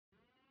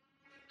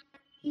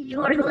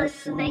You're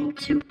listening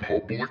to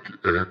Public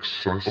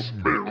Access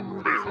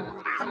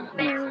America.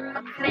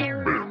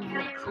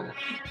 America.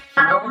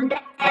 Found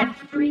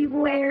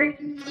everywhere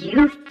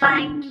you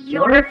find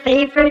your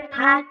favorite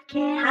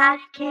podcast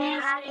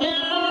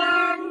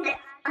and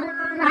a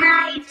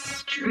live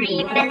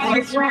stream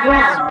as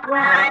well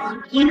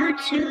on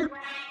YouTube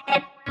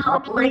at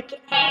Public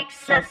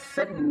Access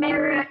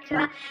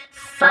America,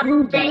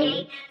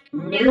 Sunday,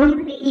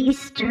 noon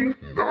Eastern,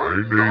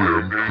 9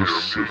 a.m.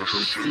 Pacific.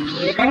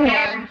 See you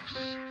there.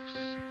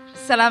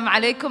 Assalamu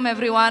alaikum,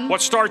 everyone.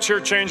 What starts here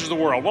changes the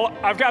world. Well,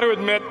 I've got to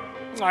admit,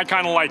 I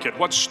kind of like it.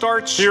 What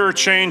starts here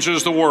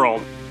changes the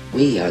world.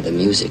 We are the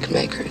music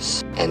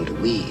makers, and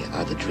we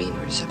are the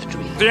dreamers of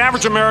dreams. The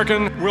average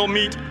American will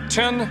meet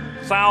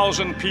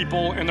 10,000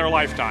 people in their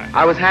lifetime.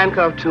 I was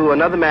handcuffed to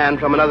another man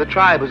from another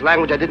tribe whose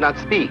language I did not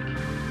speak.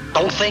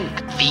 Don't think,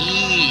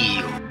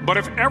 feel. But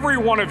if every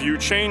one of you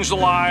changed the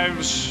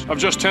lives of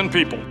just 10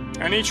 people,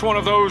 and each one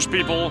of those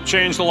people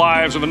changed the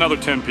lives of another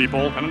 10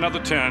 people, and another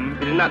 10...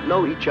 We did not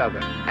know each other,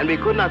 and we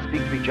could not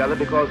speak to each other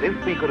because if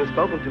we could have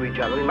spoken to each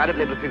other, we might have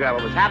been able to figure out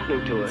what was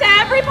happening to us. To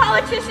every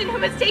politician who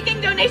was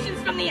taking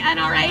donations from the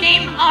NRA,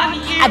 shame on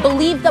you. I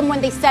believed them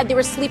when they said they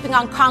were sleeping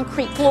on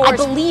concrete floors. I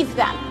believed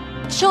them.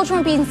 Children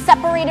were being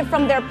separated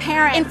from their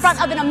parents in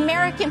front of an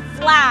American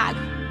flag.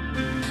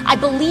 I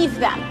believe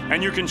them.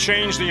 And you can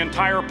change the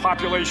entire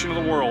population of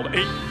the world,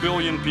 8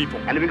 billion people.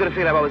 And if we could have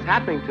figured out what was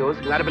happening to us,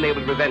 we might have been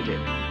able to prevent it.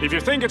 If you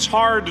think it's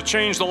hard to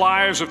change the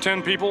lives of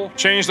 10 people,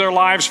 change their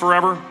lives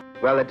forever,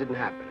 well, that didn't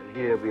happen, and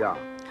here we are.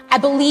 I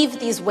believe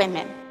these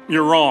women.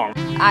 You're wrong.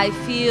 I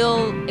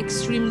feel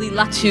extremely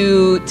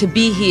lucky to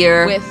be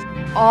here with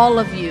all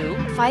of you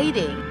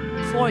fighting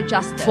for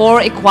justice,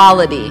 for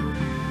equality,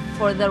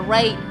 for the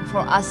right for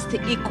us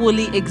to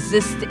equally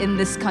exist in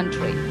this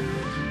country.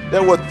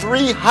 There were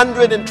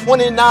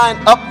 329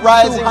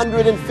 uprisings,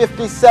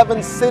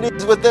 157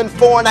 cities within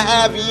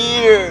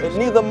 4.5 years. And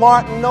neither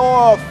Martin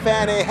nor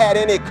Fannie had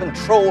any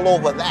control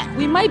over that.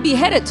 We might be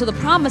headed to the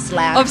promised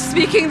land of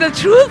speaking the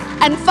truth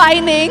and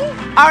finding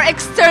our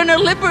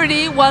external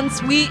liberty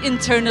once we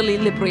internally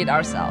liberate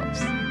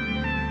ourselves.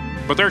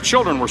 But their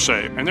children were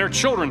saved, and their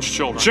children's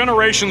children.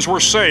 Generations were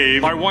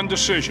saved by one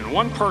decision,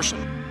 one person.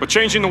 But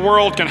changing the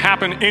world can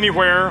happen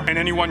anywhere, and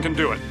anyone can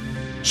do it.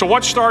 So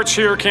what starts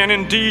here can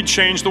indeed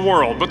change the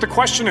world. But the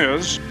question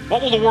is,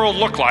 what will the world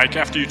look like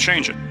after you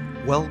change it?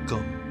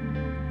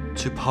 Welcome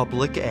to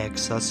Public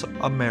Access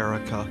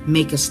America.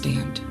 Make a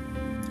stand.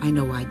 I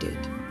know I did.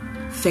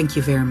 Thank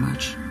you very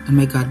much. And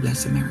may God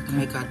bless America.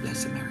 May God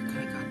bless America.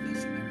 May God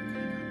bless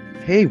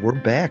America. Hey, we're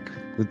back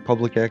with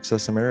Public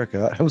Access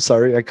America. I'm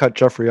sorry, I cut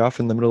Jeffrey off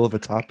in the middle of a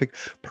topic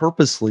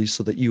purposely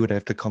so that you would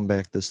have to come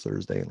back this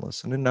Thursday and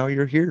listen. And now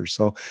you're here.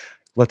 So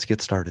let's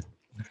get started.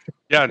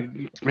 Yeah,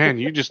 man,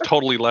 you just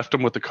totally left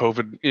him with the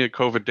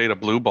COVID data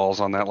blue balls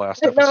on that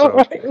last episode.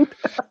 Right?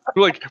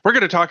 Like, we're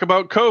going to talk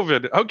about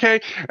COVID.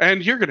 Okay,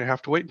 and you're going to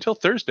have to wait until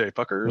Thursday,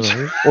 fuckers.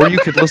 Right. Or you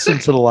could listen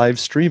to the live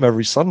stream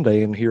every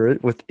Sunday and hear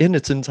it within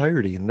its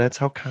entirety, and that's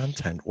how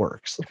content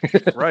works.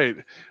 Right.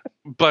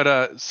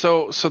 But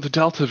so the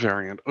Delta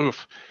variant.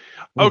 Oof.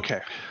 Okay.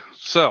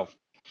 So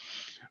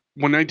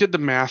when I did the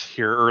math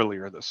here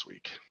earlier this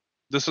week,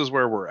 this is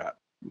where we're at.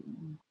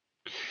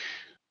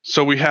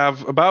 So we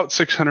have about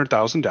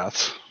 600,000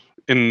 deaths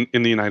in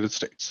the United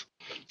States.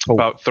 Oh.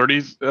 About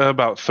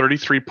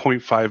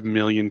 33.5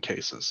 million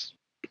cases.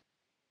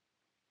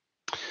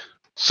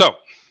 So,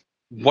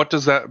 what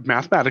does that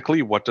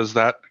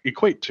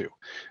equate to?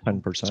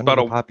 10% of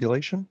the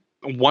population?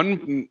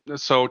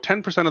 So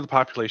 10% of the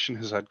population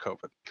has had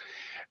COVID.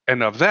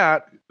 And of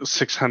that,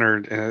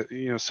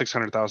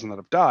 600,000 that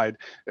have died,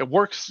 it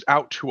works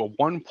out to a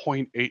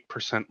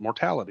 1.8%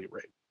 mortality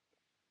rate.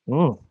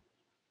 Oh.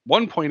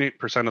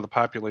 1.8% of the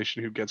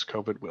population who gets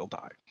COVID will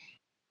die.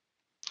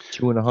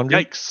 2 in 100?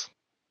 Yikes.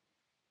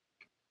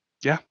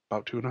 Yeah,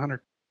 about 2 in 100.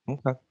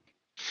 Okay.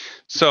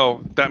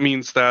 So that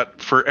means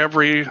that for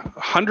every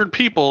 100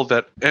 people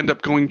that end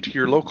up going to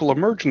your local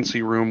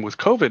emergency room with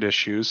COVID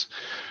issues,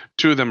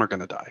 2 of them are going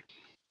to die.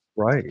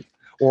 Right.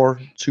 Or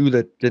 2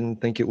 that didn't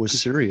think it was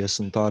serious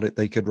and thought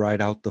they could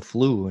ride out the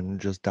flu and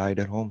just died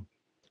at home.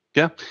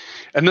 Yeah.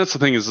 And that's the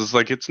thing is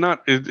like, it's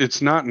not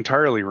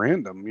entirely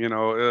random,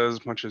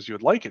 as much as you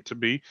would like it to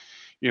be.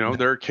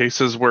 There are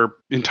cases where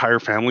entire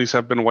families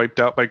have been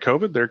wiped out by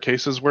COVID. There are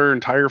cases where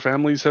entire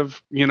families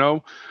have,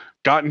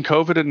 gotten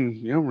COVID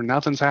and,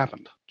 nothing's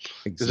happened.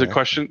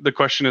 Exactly. The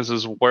question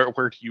is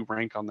where do you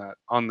rank on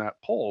that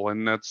poll?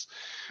 And that's,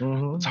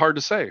 it's hard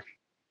to say.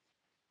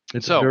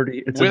 It's a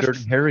dirty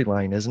hairy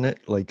line, isn't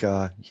it? Like,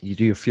 do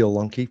you feel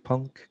lucky,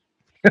 punk?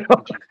 Do you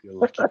feel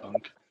lucky,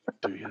 punk?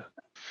 Do you?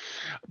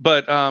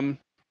 But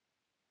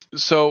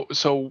so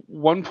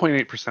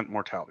 1.8%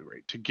 mortality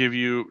rate to give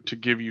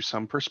you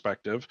some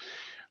perspective.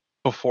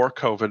 Before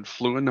COVID,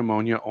 flu and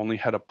pneumonia only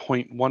had a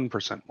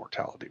 0.1%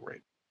 mortality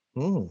rate.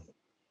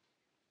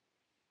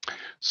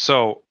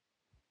 So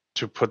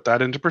to put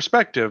that into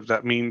perspective,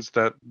 that means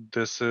that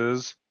this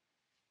is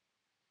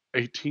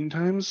 18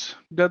 times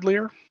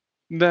deadlier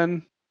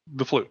than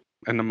the flu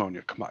and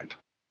pneumonia combined.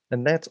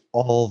 And that's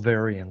all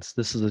variants.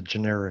 This is a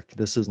generic.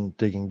 This isn't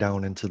digging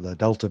down into the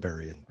Delta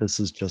variant. This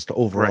is just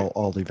overall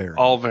all the variants.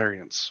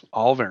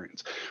 All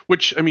variants.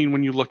 Which, I mean,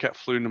 when you look at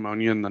flu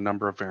pneumonia and the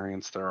number of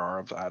variants there are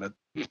of that,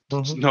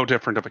 it's no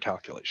different of a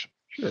calculation.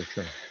 Sure.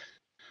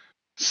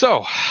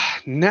 So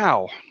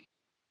now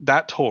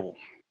that total,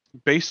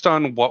 based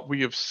on what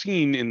we have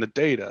seen in the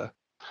data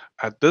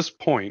at this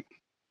point,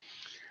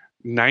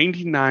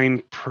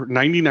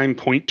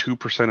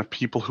 99.2% of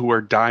people who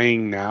are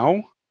dying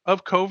now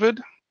of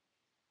COVID,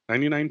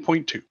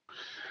 99.2,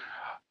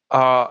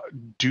 are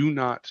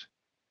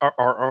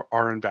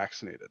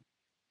unvaccinated.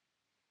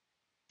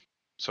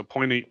 So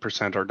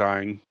 0.8% are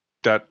dying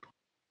that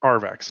are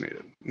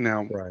vaccinated.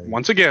 Now,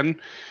 once again,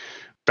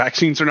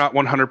 vaccines are not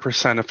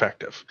 100%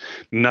 effective.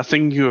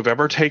 Nothing you have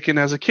ever taken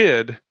as a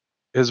kid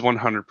is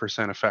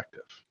 100%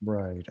 effective.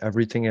 Right.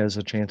 Everything has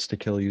a chance to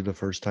kill you the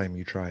first time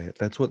you try it.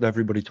 That's what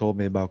everybody told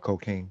me about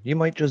cocaine. You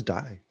might just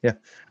die. Yeah.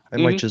 I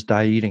might just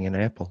die eating an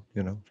apple,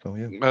 So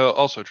yeah.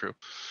 Also true.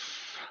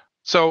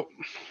 So,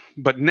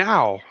 but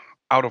now,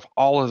 out of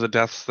all of the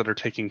deaths that are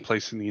taking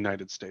place in the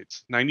United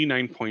States,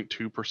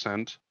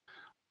 99.2%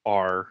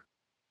 are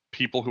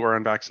people who are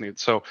unvaccinated.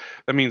 So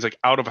that means like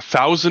out of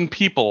 1,000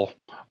 people,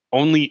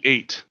 only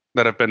 8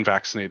 that have been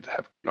vaccinated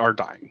are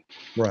dying.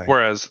 Right.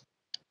 Whereas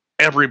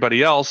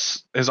everybody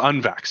else is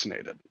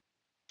unvaccinated.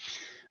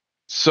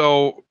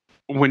 So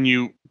when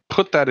you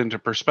put that into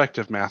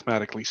perspective,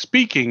 mathematically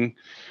speaking,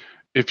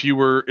 if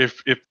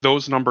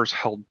those numbers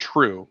held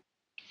true,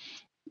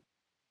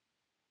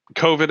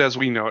 COVID as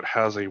we know it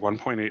has a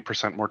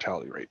 1.8%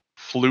 mortality rate.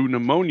 Flu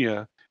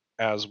pneumonia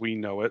as we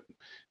know it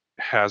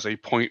has a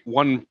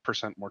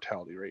 0.1%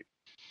 mortality rate.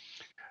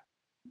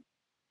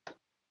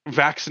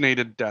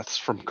 Vaccinated deaths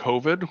from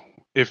COVID,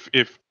 if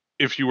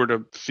you were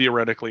to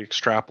theoretically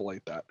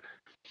extrapolate that,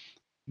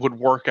 would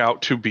work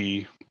out to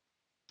be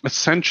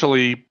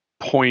essentially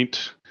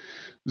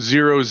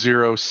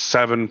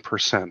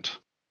 0.007%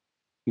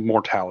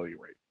 mortality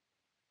rate.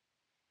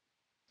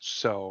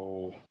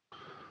 So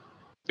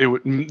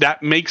that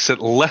makes it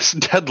less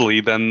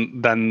deadly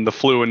than the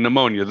flu and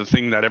pneumonia, the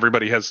thing that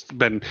everybody has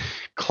been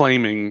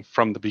claiming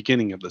from the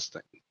beginning of this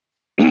thing.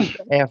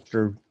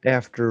 After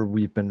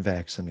we've been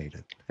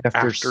vaccinated.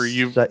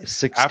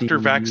 After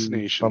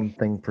vaccination,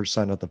 something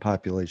percent of the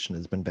population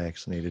has been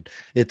vaccinated.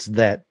 It's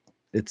that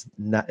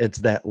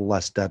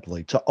less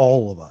deadly to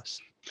all of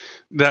us.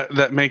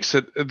 That makes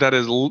it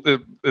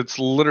it's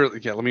literally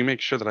let me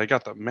make sure that I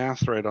got the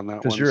math right on that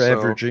one. Because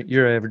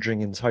you're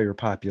averaging entire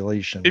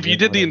population. If you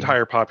did the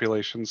entire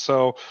population,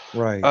 so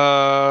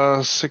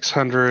right,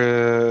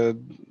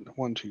 600,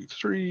 1, 2,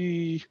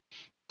 3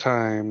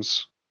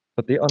 times.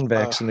 But the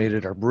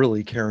unvaccinated are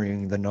really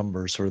carrying the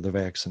numbers for the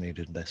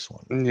vaccinated. This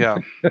one, yeah,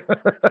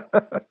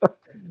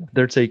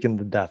 they're taking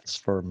the deaths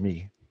for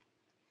me,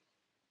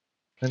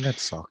 and that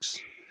sucks.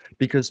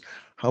 Because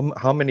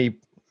how many?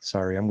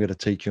 Sorry, I'm going to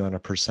take you on a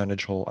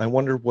percentage hole. I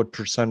wonder what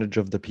percentage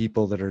of the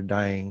people that are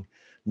dying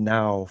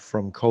now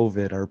from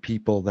COVID are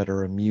people that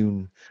are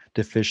immune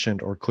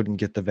deficient or couldn't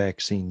get the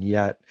vaccine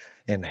yet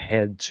and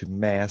had to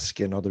mask,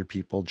 and other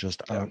people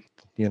just aren't.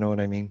 You know what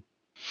I mean?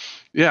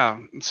 Yeah.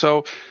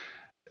 So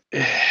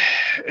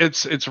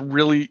it's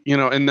really,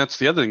 and that's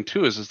the other thing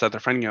too, is that they're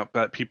finding out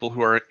that people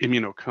who are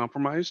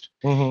immunocompromised,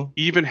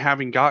 even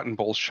having gotten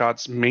both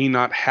shots, may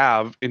not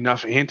have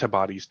enough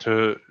antibodies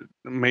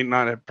may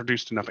not have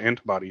produced enough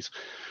antibodies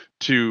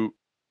to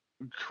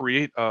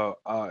create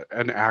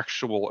an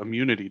actual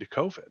immunity to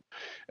COVID.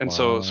 And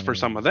so for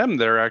some of them,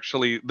 they're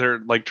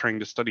like trying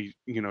to study,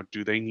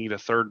 do they need a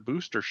third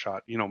booster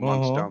shot,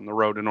 months down the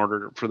road in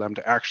order for them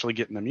to actually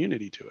get an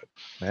immunity to it.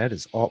 That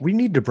is all. We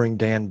need to bring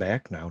Dan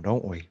back now,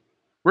 don't we?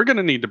 We're going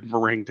to need to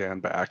bring Dan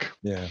back.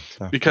 Yeah.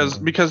 Because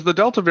the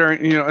Delta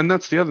variant, and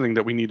that's the other thing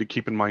that we need to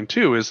keep in mind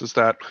too, is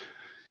that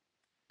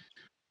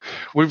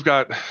we've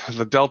got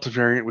the Delta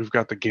variant, we've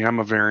got the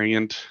Gamma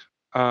variant.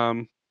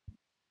 I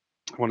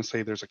want to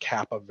say there's a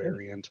Kappa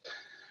variant.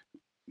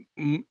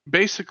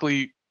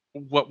 Basically,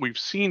 what we've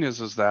seen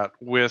is that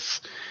with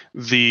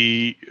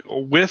the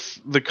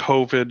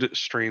COVID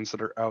strains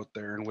that are out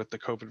there and with the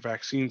COVID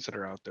vaccines that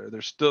are out there,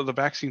 the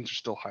vaccines are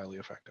still highly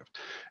effective.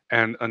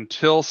 And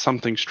until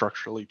something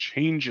structurally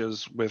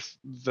changes with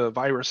the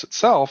virus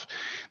itself,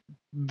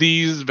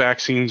 these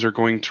vaccines are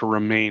going to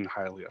remain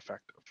highly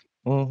effective.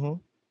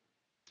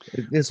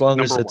 As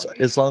long as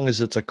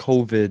it's a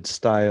COVID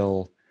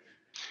style.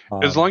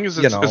 As long as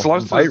it's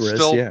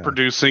still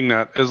producing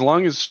that, as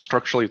long as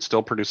structurally it's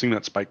still producing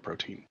that spike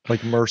protein,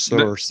 like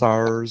MRSA or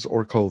SARS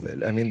or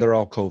COVID. I mean, they're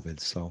all COVID.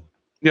 So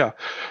yeah,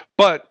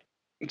 but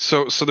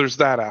so there's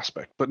that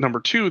aspect. But number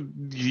two,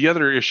 the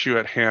other issue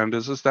at hand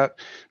is that,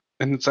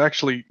 and it's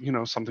actually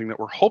something that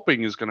we're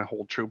hoping is going to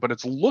hold true, but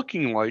it's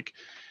looking like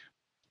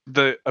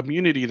the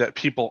immunity that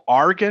people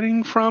are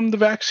getting from the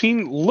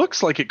vaccine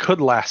looks like it could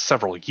last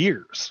several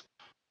years.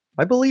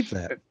 I believe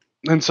that.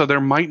 And so there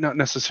might not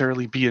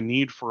necessarily be a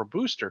need for a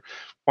booster.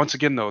 Once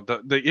again, though,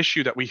 the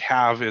issue that we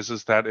have is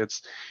that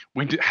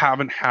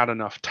haven't had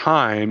enough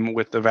time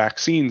with the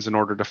vaccines in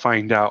order to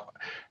find out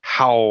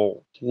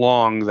how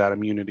long that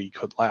immunity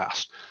could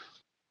last.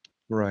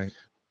 Right.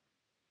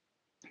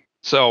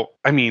 So,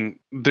 I mean,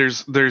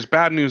 there's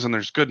bad news and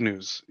there's good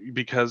news,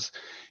 because,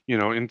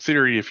 in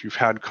theory, if you've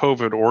had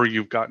COVID or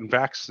you've gotten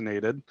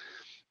vaccinated,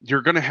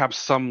 you're going to have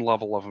some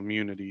level of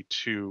immunity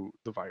to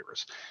the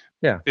virus.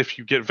 Yeah. If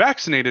you get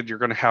vaccinated, you're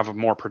going to have a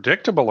more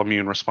predictable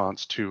immune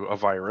response to a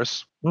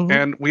virus. Mhm.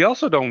 And we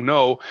also don't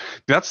know,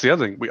 that's the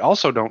other thing, we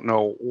also don't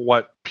know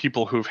what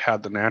people who've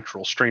had the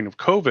natural strain of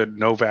COVID,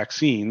 no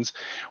vaccines,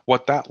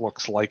 what that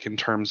looks like in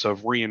terms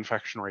of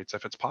reinfection rates,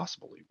 if it's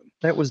possible even.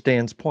 That was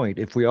Dan's point.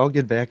 If we all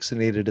get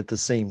vaccinated at the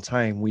same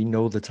time, we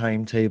know the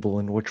timetable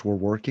in which we're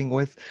working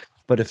with.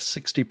 But if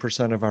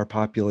 60% of our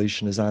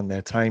population is on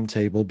that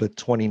timetable, but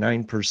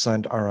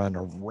 29% are on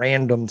a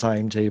random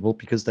timetable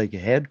because they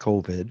had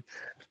COVID,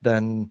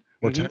 then,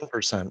 or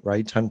 10%,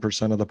 right?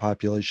 10% of the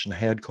population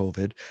had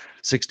COVID.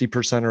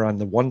 60% are on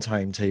the one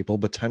timetable,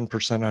 but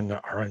 10%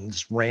 are on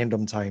this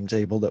random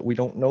timetable that we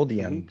don't know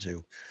the end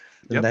to.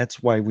 And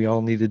that's why we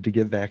all needed to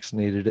get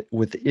vaccinated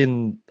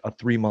within a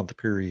 3-month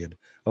period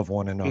of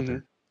one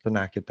another to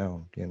knock it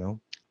down,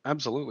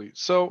 Absolutely.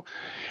 So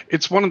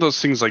it's one of those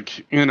things,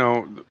 like,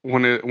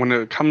 when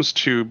it comes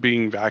to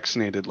being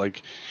vaccinated,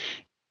 like,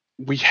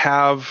 we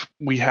have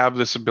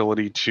this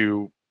ability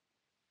to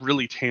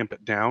really tamp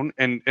it down.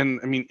 And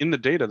I mean, in the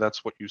data,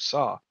 that's what you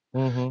saw.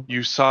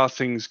 You saw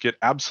things get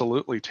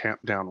absolutely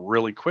tamped down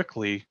really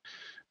quickly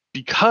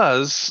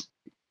because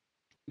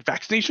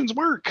vaccinations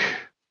work.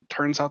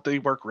 Turns out they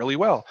work really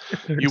well.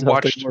 You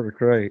watched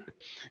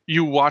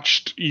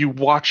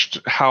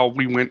how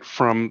we went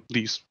from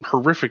these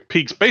horrific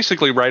peaks,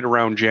 basically right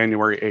around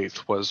January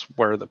 8th was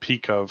where the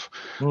peak of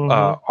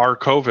our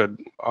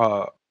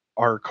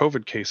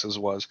COVID cases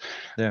was.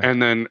 Yeah.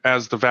 And then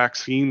as the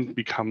vaccine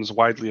becomes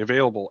widely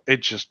available,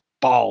 it just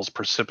falls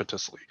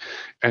precipitously.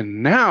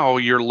 And now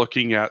you're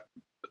looking at,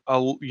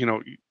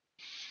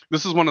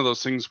 this is one of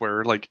those things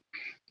where, like,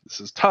 this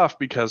is tough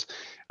because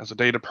as a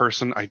data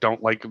person, I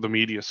don't like the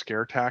media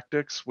scare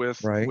tactics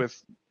with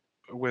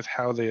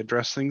how they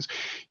address things.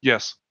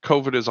 Yes,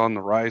 COVID is on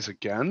the rise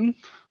again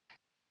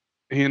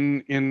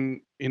in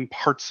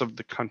parts of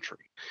the country.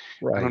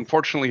 Right. And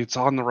unfortunately, it's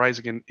on the rise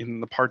again in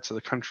the parts of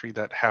the country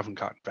that haven't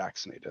gotten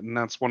vaccinated. And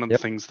that's one of the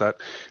things that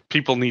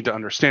people need to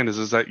understand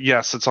is that,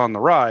 yes, it's on the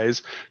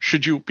rise.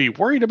 Should you be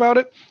worried about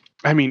it?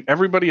 I mean,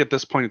 everybody at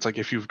this point, it's like,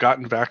 if you've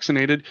gotten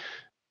vaccinated,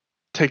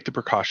 take the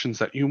precautions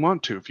that you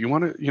want to. If you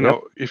want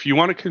to, if you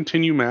want to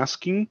continue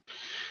masking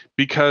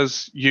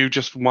because you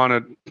just want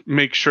to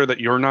make sure that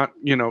you're not,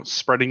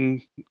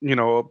 spreading,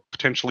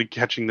 potentially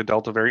catching the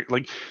Delta variant.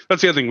 Like,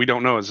 that's the other thing we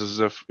don't know is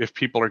if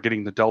people are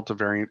getting the Delta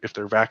variant, if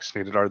they're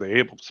vaccinated, are they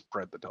able to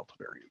spread the Delta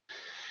variant?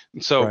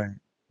 And so,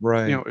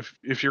 right.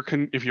 If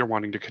you're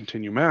wanting to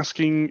continue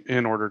masking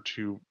in order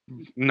to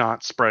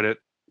not spread it,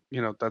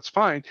 that's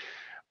fine.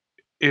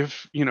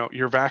 If,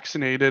 you're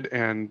vaccinated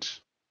and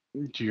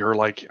you're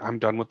like, I'm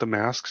done with the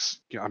masks,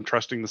 I'm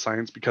trusting the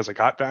science because I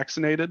got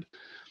vaccinated,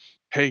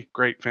 hey,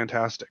 great,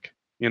 fantastic.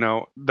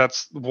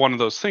 That's one of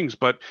those things.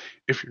 But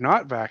if you're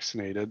not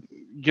vaccinated,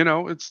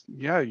 it's,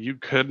 you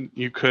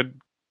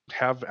could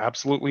have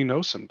absolutely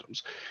no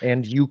symptoms.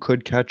 And you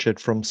could catch it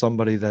from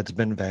somebody that's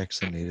been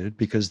vaccinated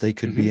because they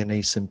could be an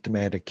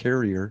asymptomatic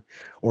carrier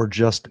or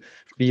just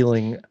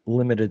feeling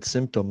limited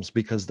symptoms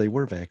because they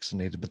were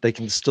vaccinated, but they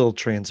can still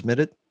transmit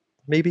it,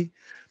 maybe,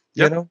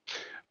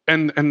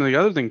 And the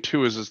other thing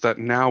too is that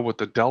now with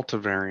the Delta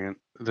variant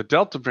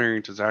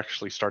is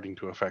actually starting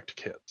to affect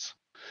kids.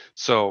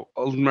 So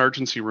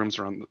emergency rooms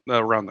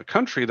around the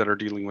country that are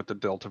dealing with the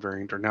Delta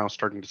variant are now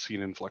starting to see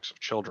an influx of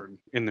children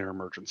in their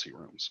emergency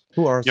rooms.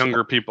 Who are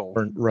younger people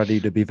weren't ready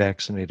to be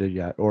vaccinated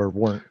yet, or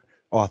weren't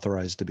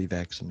authorized to be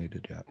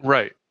vaccinated yet.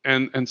 Right.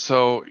 And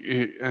so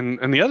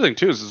and the other thing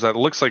too is that it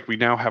looks like we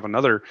now have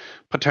another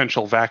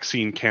potential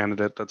vaccine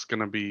candidate that's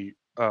going to be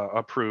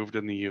approved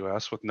in the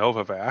U.S. with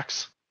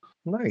Novavax.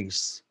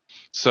 Nice.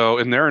 So,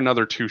 and they're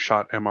another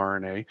 2-shot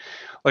mRNA.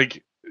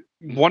 Like,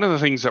 one of the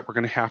things that we're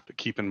going to have to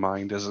keep in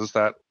mind is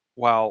that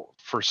while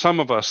for some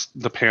of us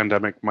the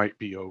pandemic might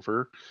be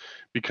over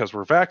because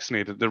we're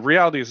vaccinated, the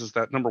reality is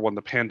that, number one,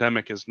 the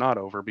pandemic is not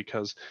over,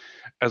 because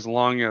as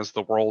long as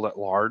the world at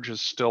large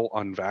is still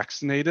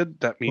unvaccinated,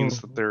 that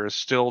means that there is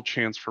still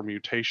chance for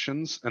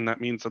mutations, and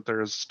that means that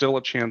there is still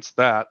a chance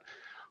that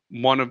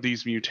one of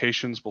these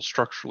mutations will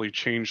structurally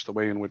change the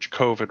way in which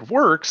COVID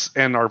works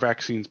and our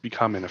vaccines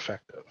become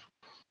ineffective.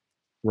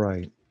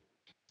 Right.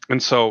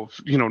 And so,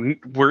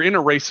 we're in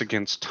a race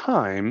against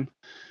time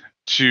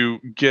to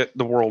get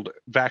the world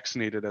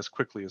vaccinated as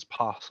quickly as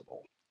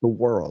possible. The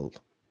world.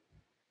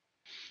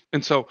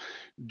 And so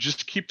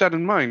just keep that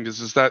in mind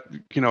is that,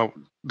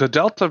 the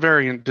Delta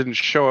variant didn't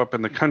show up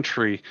in the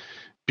country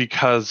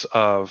because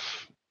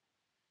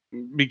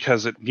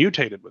it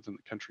mutated within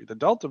the country. The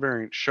Delta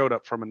variant showed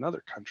up from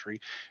another country,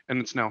 and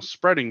it's now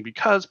spreading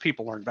because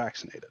people aren't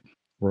vaccinated.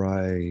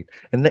 Right.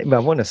 And I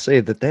want to say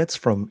that that's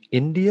from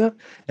India,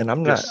 and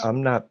Yes.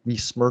 I'm not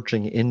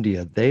besmirching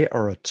India. They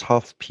are a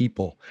tough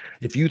people.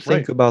 If you Right.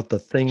 think about the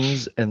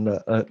things and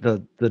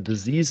the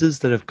diseases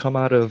that have come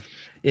out of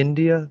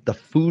India, the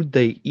food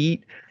they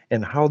eat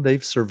and how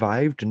they've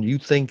survived, and you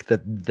think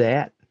that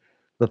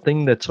the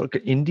thing that took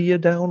India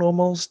down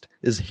almost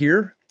is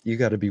here, you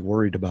got to be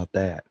worried about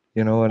that.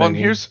 You know what Well, I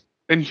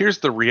mean? here's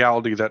the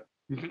reality that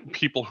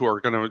people who are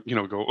going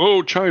to, go,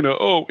 oh, China,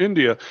 oh,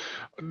 India.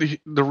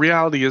 The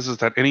reality is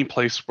that any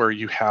place where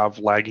you have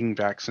lagging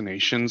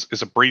vaccinations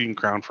is a breeding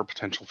ground for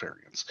potential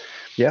variants.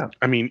 Yeah.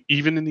 I mean,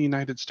 even in the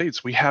United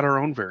States, we had our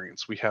own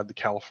variants. We had the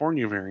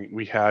California variant,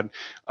 we had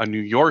a New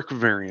York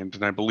variant,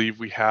 and I believe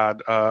we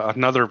had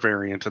another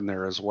variant in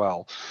there as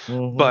well.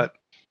 Mhm.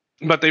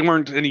 But they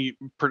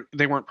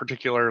weren't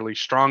particularly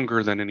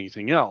stronger than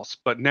anything else.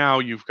 But now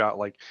you've got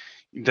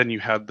then you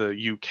had the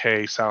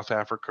UK, South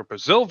Africa,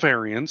 Brazil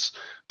variants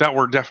that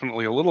were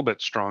definitely a little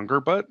bit stronger,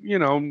 but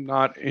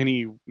not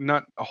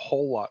a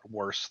whole lot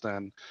worse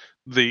than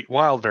the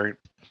wild variant.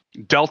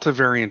 Delta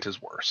variant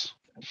is worse.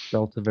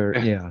 Delta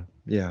variant.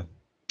 Yeah.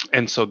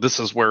 And so this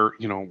is where,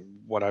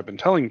 what I've been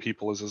telling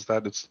people is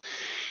that it's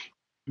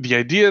the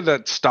idea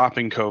that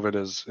stopping COVID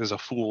is a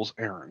fool's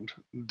errand.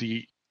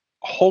 The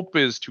hope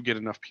is to get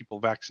enough people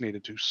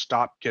vaccinated to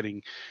stop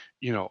getting,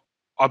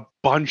 a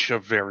bunch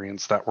of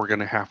variants that we're going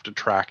to have to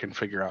track and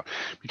figure out,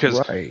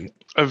 because Right.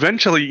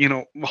 eventually,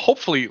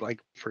 hopefully,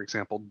 like for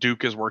example,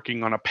 Duke is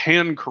working on a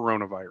pan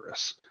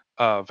coronavirus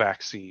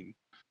vaccine.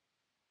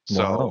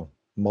 So Wow.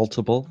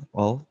 Multiple.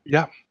 Well,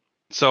 yeah.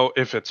 So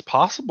if it's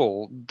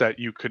possible that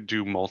you could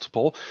do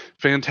multiple,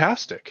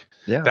 fantastic.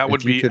 yeah. That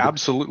would If you be could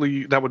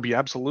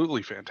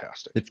absolutely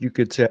fantastic. if you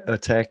could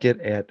attack it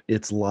at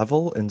its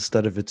level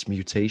instead of its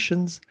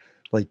mutations,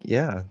 like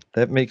yeah,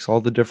 that makes all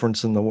the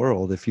difference in the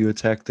world. If you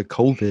attack the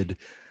COVID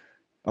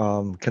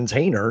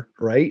container,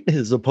 right,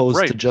 as opposed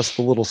to Right. just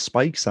the little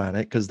spikes on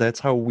it, because that's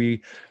how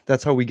we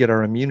get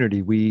our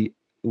immunity. We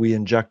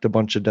inject a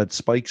bunch of dead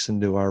spikes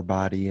into our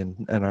body,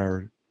 and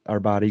our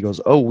body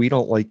goes, oh, we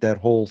don't like that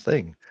whole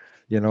thing.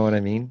 You know what I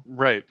mean?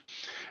 Right.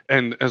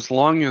 And as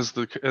long as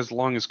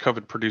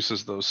COVID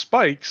produces those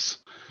spikes,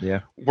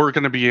 Yeah. we're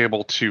going to be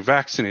able to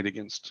vaccinate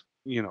against,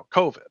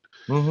 COVID.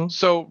 Mm-hmm.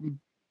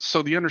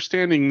 So the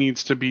understanding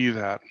needs to be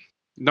that,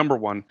 number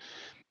one,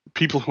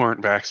 people who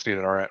aren't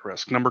vaccinated are at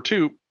risk. Number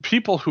two,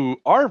 people who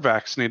are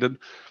vaccinated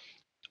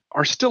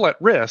are still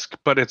at risk,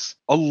 but it's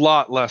a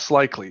lot less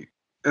likely.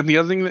 And the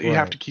other thing that you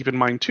have Right. to keep in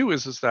mind too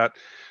is that,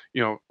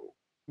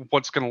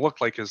 what's going to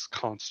look like is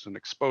constant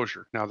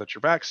exposure. Now that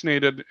you're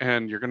vaccinated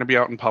and you're going to be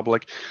out in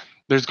public,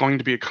 there's going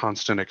to be a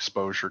constant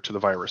exposure to the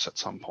virus at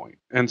some point.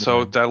 And so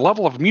Right. that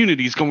level of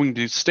immunity is going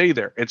to stay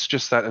there. It's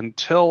just that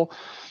until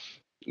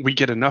we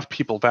get enough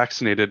people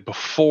vaccinated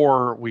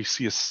before we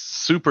see a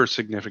super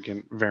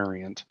significant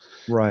variant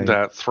Right.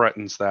 that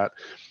threatens that,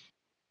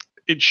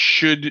 it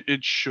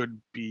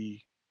should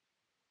be,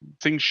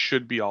 things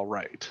should be all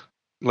right.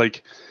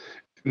 Like,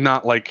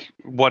 not like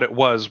what it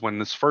was when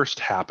this first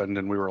happened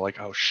and we were like,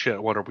 oh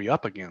shit, what are we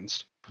up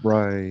against?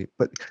 Right.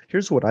 But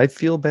here's what I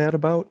feel bad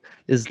about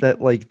is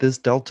that like this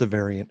Delta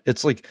variant,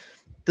 it's like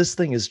this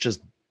thing is just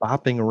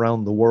bopping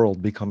around the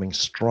world, becoming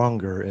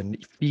stronger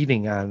and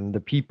feeding on the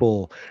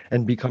people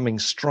and becoming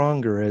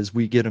stronger as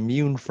we get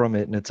immune from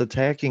it, and it's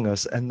attacking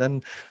us. And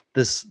then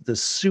this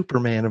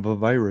Superman of a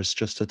virus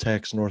just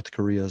attacks North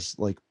Korea's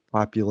like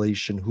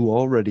population, who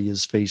already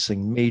is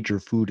facing major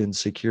food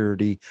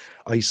insecurity,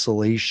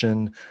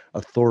 isolation,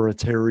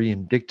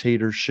 authoritarian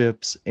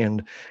dictatorships.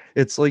 And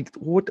it's like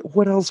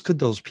what else could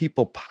those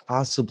people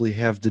possibly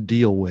have to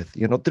deal with?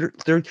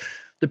 They're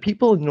the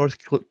people in North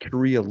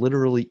Korea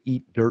literally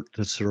eat dirt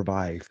to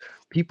survive.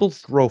 People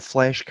throw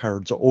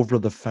flashcards over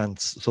the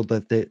fence so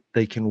that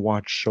they can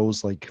watch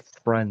shows like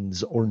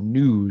Friends or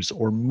news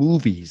or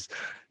movies.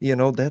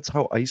 That's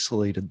how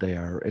isolated they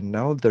are. And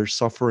now they're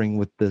suffering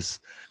with this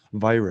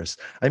virus.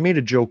 I made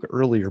a joke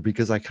earlier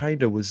because I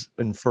kind of was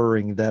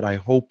inferring that I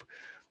hope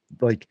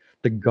like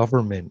the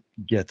government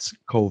gets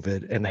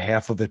COVID and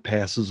half of it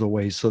passes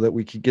away so that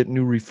we could get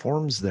new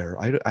reforms there.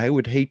 I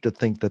would hate to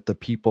think that the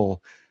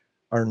people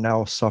are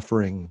now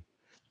suffering.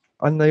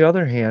 On the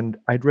other hand,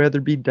 I'd rather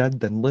be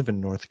dead than live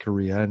in North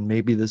Korea, and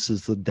maybe this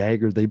is the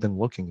dagger they've been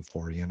looking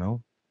for,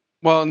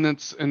 Well, and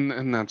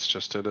that's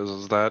just it,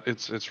 is that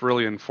it's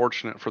really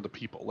unfortunate for the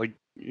people. Like,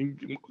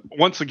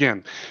 once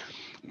again,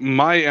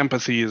 my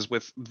empathy is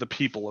with the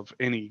people of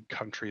any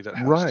country that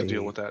has to deal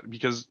Right. with that,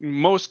 because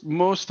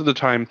most of the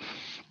time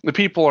the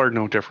people are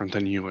no different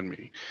than you and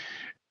me.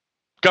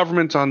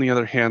 Government, on the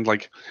other hand,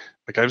 like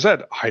I've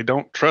said, I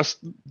don't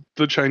trust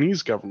the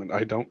Chinese government.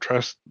 I don't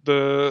trust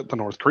the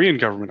North Korean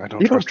government. I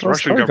don't You don't trust the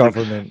trust Russian our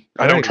government. government.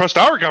 I don't Right. trust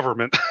our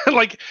government.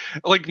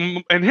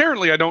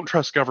 Inherently, I don't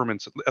trust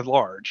governments at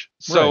large.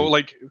 So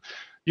Right.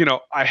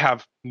 I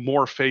have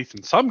more faith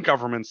in some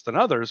governments than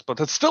others, but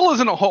that still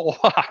isn't a whole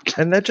lot.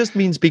 And that just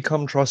means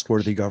become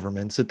trustworthy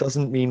governments. It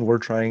doesn't mean we're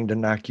trying to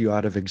knock you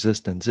out of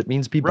existence. It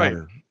means be Right.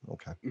 better.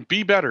 Okay.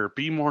 Be better,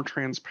 be more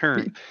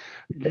transparent.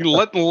 You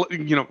let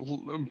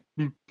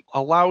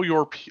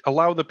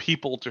allow the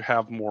people to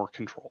have more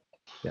control.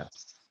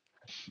 Yes.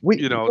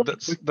 Wait, really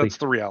That's quickly,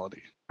 the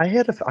reality.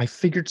 I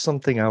figured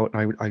something out.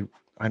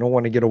 I don't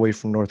want to get away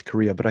from North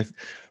Korea, but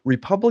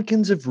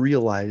Republicans have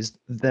realized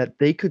that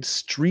they could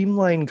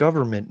streamline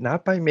government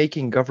not by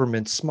making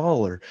government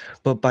smaller,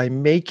 but by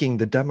making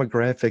the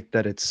demographic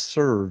that it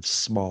serves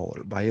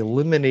smaller, by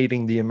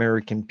eliminating the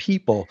American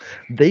people.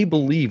 They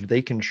believe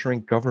they can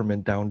shrink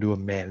government down to a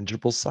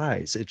manageable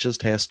size. It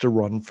just has to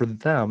run for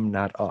them,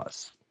 not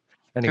us.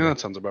 Anyway, that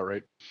sounds about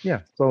right.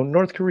 Yeah. So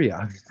North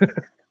Korea.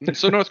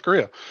 So North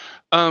Korea.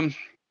 And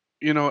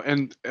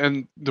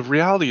the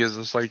reality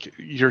is like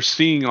you're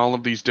seeing all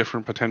of these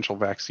different potential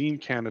vaccine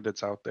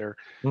candidates out there.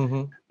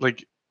 Mm-hmm.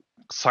 Like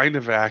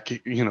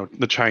Sinovac,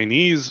 the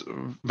Chinese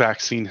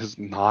vaccine has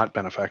not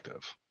been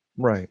effective.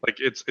 Right. Like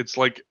it's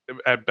like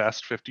at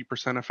best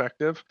 50%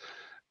 effective.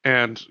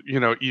 And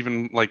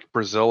even like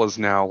Brazil is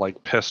now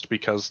like pissed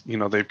because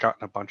they've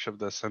gotten a bunch of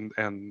this,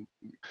 and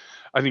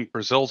I think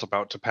Brazil's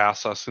about to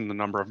pass us in the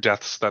number of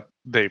deaths that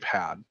they've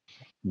had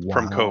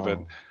from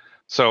COVID.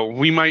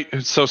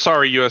 So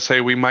sorry, USA,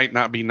 we might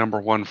not be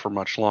number one for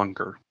much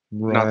longer.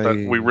 Right. Not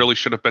that we really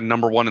should have been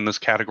number one in this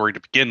category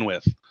to begin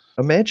with.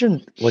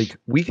 Imagine, like,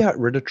 we got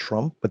rid of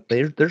Trump, but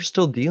they're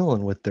still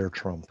dealing with their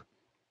Trump.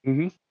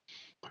 Mm-hmm.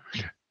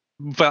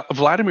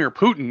 Vladimir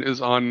Putin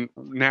is on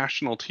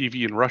national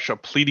TV in Russia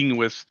pleading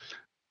with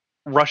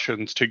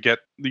Russians to get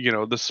the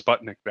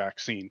Sputnik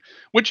vaccine,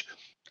 which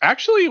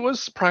actually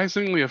was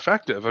surprisingly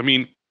effective. I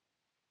mean,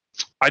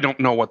 I don't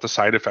know what the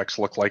side effects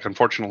look like,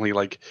 unfortunately,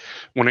 like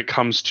when it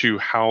comes to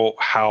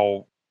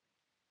how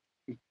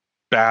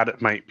bad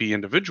it might be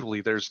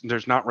individually.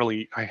 There's not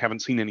really, I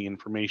haven't seen any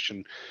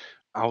information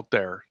out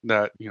there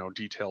that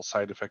details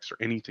side effects or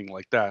anything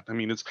like that. I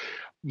mean, it's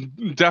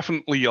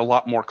definitely a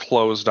lot more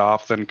closed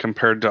off than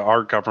compared to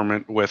our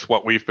government with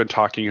what we've been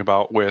talking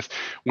about with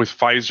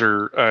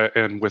Pfizer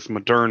and with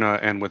Moderna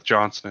and with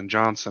Johnson &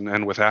 Johnson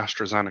and with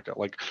AstraZeneca.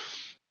 Like,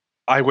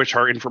 I wish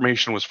our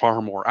information was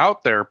far more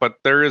out there, but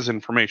there is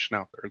information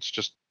out there. It's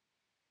just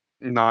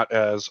not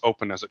as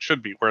open as it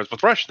should be. Whereas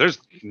with Russia, there's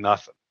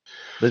nothing.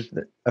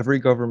 Every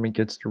government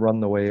gets to run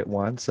the way it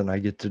wants, and I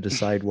get to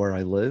decide where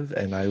I live,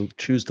 and I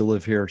choose to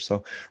live here.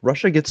 So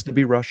Russia gets to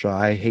be Russia.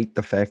 I hate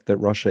the fact that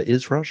Russia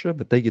is Russia,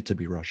 but they get to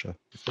be Russia.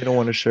 If they don't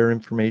want to share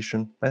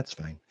information, that's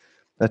fine.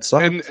 That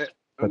sucks. And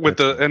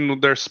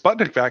their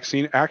Sputnik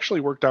vaccine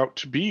actually worked out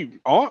to be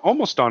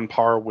almost on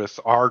par with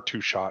our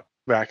 2-shot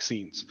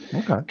vaccines.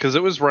 Okay. Because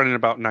it was running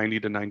about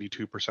 90 to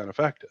 92%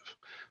 effective.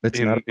 It's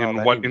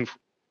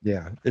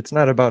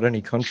not about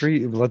any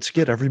country. Let's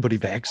get everybody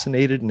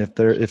vaccinated, and if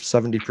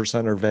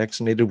 70% are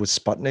vaccinated with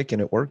Sputnik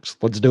and it works,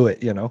 let's do it.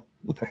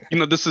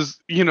 This is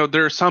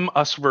there are some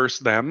us versus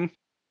them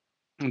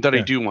that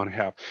I do want to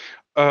have.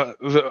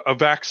 A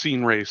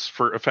vaccine race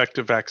for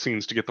effective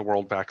vaccines to get the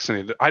world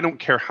vaccinated. I don't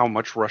care how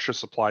much Russia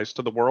supplies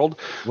to the world.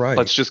 Right.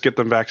 Let's just get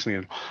them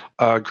vaccinated.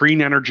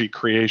 Green energy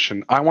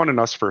creation. I want an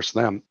us versus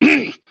them.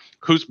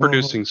 Who's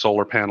producing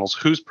solar panels?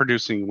 Who's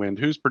producing wind?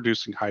 Who's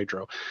producing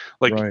hydro?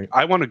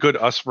 I want a good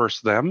us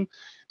versus them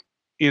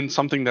in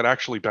something that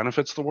actually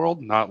benefits the world,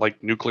 not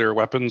like nuclear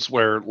weapons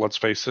where, let's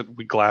face it,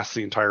 we glass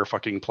the entire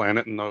fucking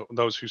planet and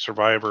those who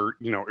survive are,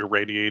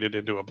 irradiated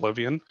into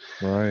oblivion.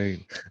 Right.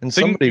 And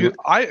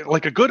I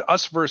like a good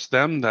us versus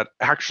them that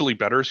actually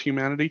betters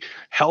humanity.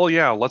 Hell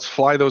yeah, let's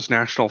fly those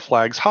national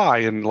flags high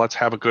and let's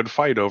have a good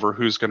fight over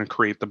who's going to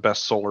create the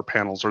best solar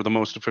panels or the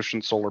most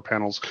efficient solar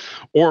panels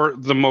or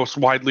the most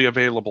widely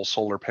available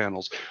solar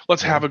panels.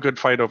 Let's have a good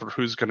fight over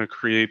who's going to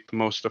create the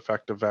most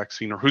effective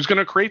vaccine or who's going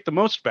to create the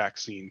most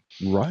vaccine.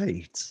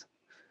 Right.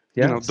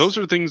 Yeah. Those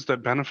are things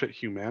that benefit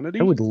humanity.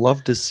 I would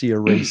love to see a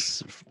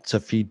race to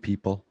feed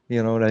people.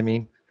 You know what I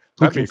mean?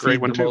 That'd be a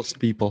great one too. Most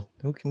people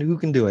who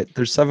can do it.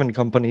 There's 7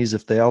 companies.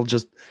 If they all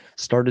just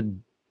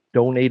started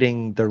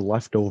donating their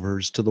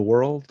leftovers to the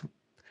world,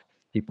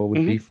 people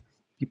would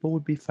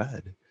be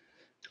fed.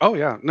 Oh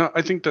yeah, no,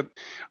 I think that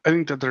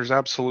there's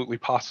absolutely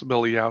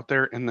possibility out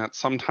there, and that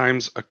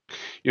sometimes,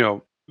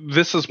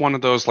 this is one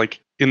of those,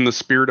 like, in the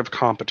spirit of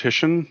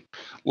competition,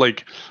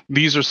 like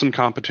these are some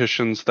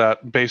competitions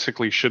that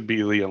basically should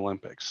be the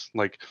Olympics.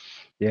 Like,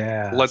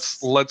 yeah, let's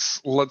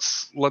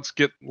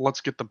get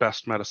the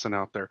best medicine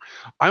out there.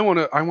 I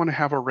want to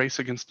have a race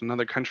against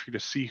another country to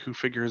see who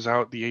figures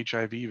out the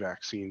HIV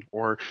vaccine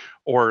or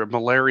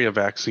malaria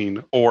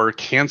vaccine or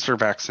cancer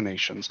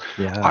vaccinations.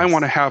 Yes. I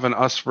want to have an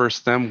us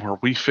versus them where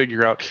we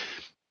figure out,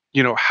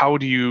 how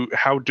do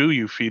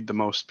you feed the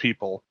most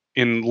people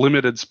in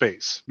limited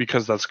space,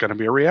 because that's going to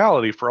be a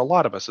reality for a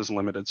lot of us, is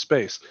limited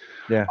space.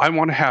 Yeah. I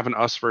want to have an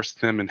us versus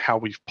them in how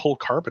we pull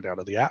carbon out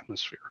of the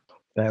atmosphere.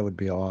 That would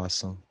be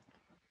awesome.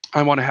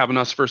 I want to have an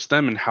us versus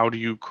them in how do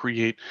you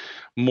create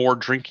more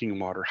drinking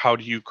water? How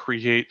do you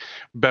create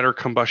better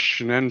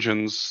combustion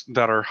engines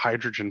that are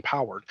hydrogen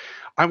powered?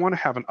 I want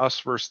to have an us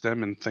versus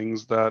them in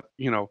things that,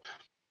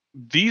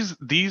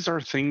 these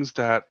are things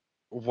that,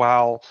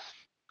 while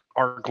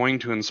are going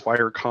to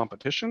inspire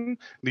competition,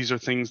 these are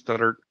things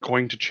that are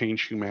going to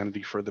change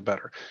humanity for the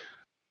better.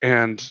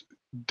 And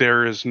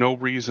there is no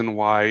reason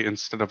why,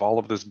 instead of all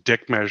of this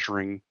dick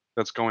measuring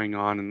that's going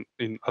on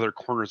in other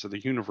corners of the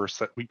universe,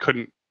 that we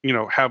couldn't,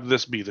 have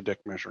this be the dick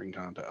measuring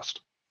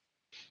contest.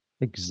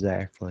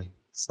 Exactly.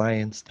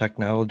 Science,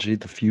 technology,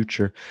 the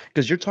future.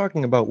 Because you're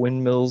talking about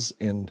windmills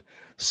and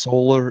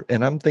solar,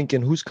 and I'm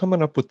thinking, who's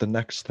coming up with the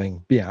next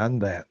thing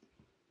beyond that?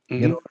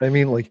 You know what I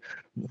mean? Like,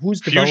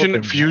 who's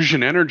developing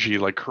fusion energy,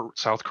 like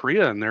South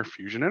Korea and their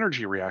fusion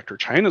energy reactor.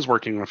 China's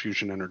working on a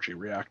fusion energy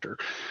reactor.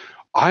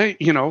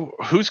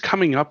 Who's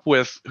coming up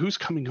with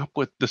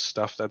this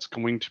stuff that's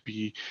going to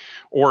be,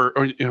 or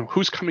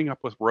who's coming up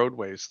with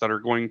roadways that are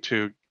going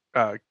to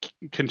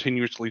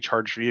continuously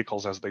charge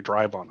vehicles as they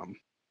drive on them?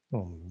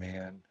 Oh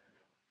man,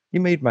 you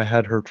made my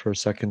head hurt for a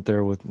second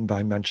there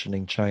by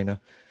mentioning China,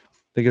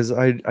 because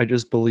I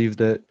just believe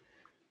that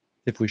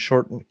if we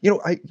shorten,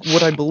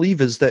 what I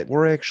believe is that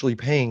we're actually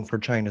paying for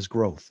China's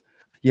growth.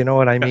 You know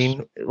what I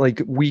mean?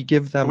 Like, we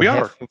give them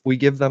we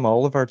give them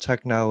all of our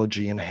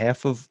technology and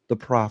half of the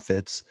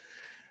profits,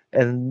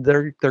 and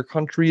their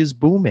country is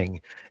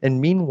booming.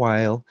 And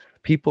meanwhile,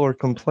 people are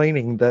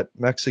complaining that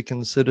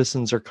Mexican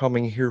citizens are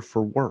coming here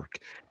for work.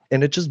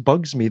 And it just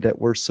bugs me that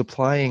we're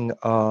supplying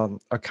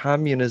a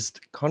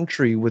communist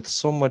country with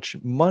so much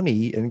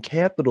money and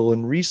capital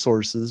and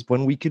resources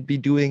when we could be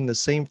doing the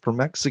same for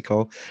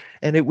Mexico,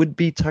 and it would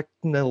be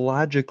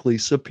technologically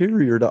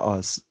superior to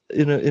us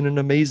in an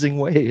amazing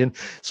way. And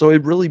so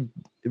it really,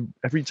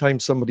 every time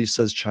somebody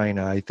says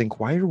China, I think,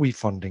 why are we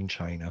funding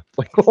China?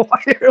 Like,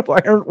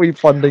 why aren't we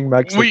funding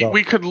Mexico?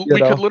 We could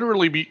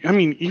literally be. I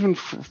mean, even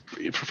for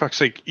fuck's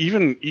sake,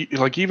 even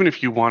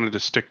if you wanted to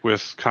stick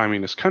with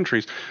communist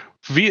countries,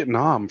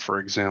 Vietnam, for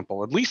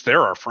example, at least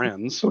they're our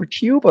friends. Or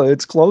Cuba,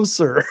 it's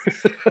closer.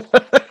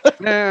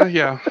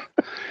 Yeah.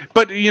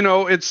 But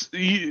it's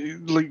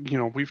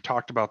we've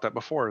talked about that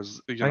before,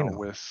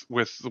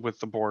 with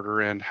the border,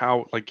 and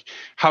how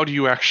do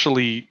you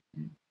actually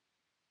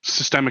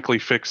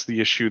systemically fix the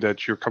issue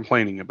that you're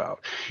complaining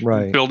about?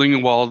 Right. Building a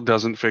wall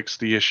doesn't fix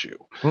the issue.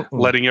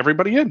 Letting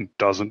everybody in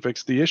doesn't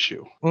fix the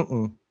issue.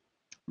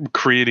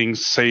 Creating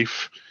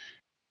safe,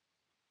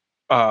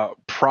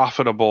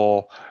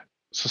 profitable,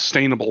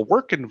 sustainable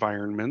work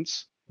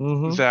environments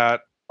that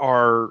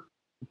are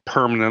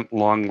permanent,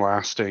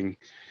 long-lasting,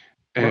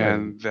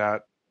 and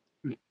that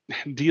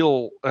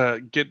deal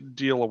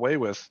away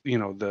with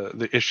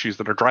the issues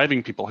that are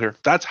driving people here.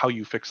 That's how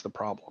you fix the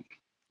problem.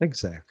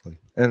 Exactly.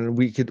 And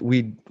we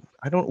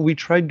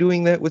tried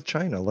doing that with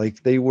China.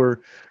 Like, they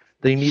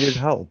needed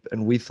help,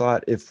 and we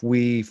thought if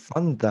we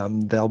fund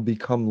them, they'll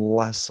become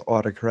less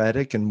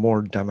autocratic and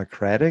more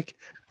democratic,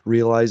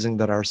 realizing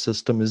that our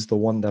system is the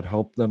one that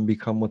helped them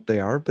become what they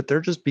are. But they're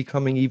just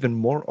becoming even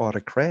more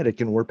autocratic,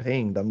 and we're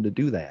paying them to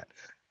do that.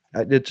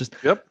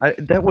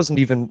 That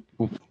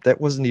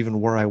wasn't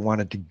even where I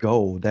wanted to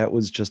go. That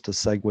was just a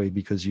segue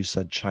because you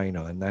said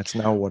China, and that's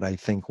now what I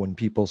think when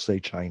people say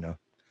China.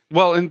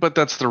 Well, but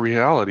that's the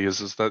reality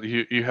is that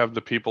you have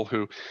the people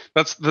who,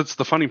 that's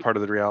the funny part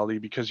of the reality,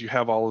 because you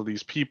have all of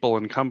these people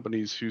and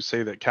companies who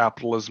say that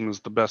capitalism is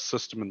the best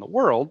system in the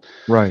world.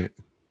 Right.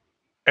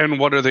 And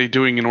what are they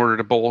doing in order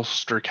to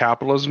bolster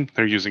capitalism?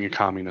 They're using a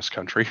communist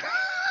country.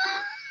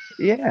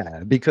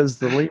 Yeah, because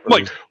the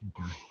labor.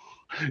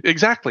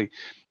 Exactly.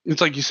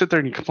 It's like you sit there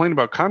and you complain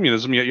about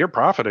communism, yet you're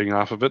profiting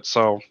off of it.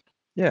 So.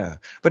 Yeah,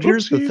 but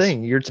here's the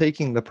thing. You're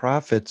taking the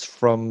profits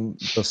from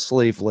the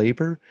slave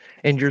labor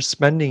and you're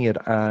spending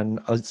it on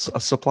a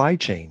supply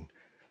chain,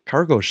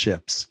 cargo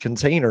ships,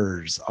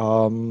 containers,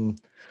 all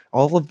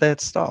of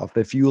that stuff.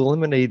 If you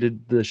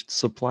eliminated the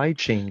supply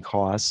chain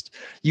cost,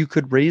 you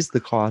could raise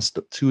the cost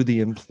to the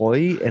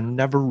employee and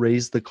never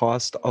raise the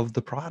cost of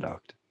the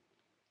product.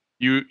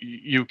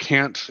 You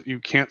can't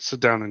sit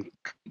down and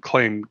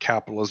claim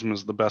capitalism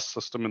is the best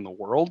system in the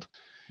world.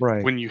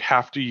 Right. When you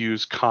have to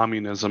use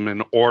communism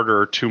in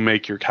order to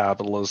make your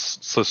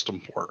capitalist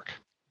system work.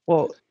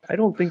 Well, I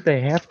don't think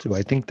they have to.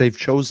 I think they've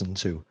chosen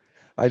to.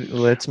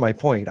 That's my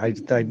point. They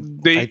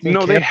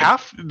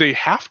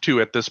have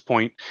to at this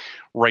point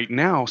right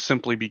now,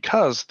 simply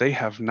because they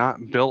have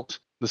not built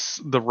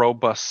the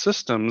robust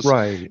systems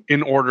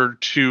in order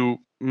to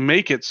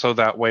make it so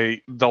that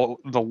way the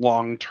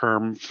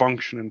long-term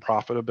function and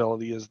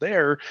profitability is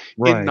there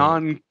in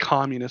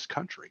non-communist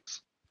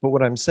countries. But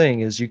what I'm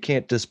saying is you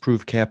can't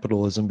disprove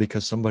capitalism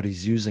because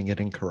somebody's using it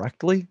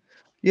incorrectly.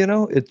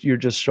 You're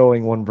just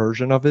showing one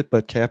version of it,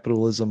 but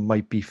capitalism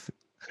might be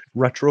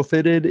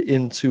retrofitted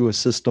into a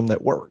system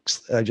that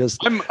works.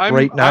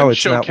 Right now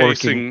it's not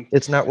working.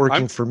 It's not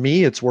working for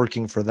me. It's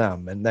working for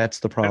them. And that's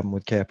the problem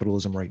with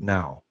capitalism right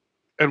now.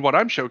 And what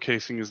I'm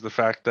showcasing is the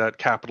fact that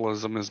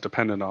capitalism is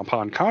dependent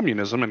upon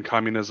communism and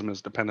communism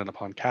is dependent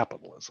upon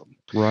capitalism.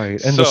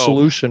 Right. And the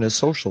solution is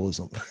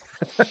socialism.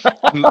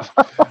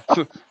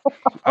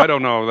 I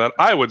don't know that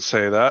I would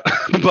say that,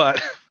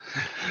 but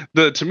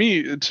to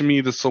me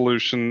the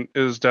solution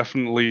is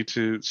definitely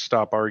to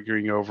stop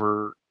arguing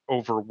over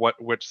over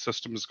which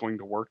system is going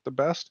to work the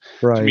best.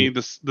 Right. To me,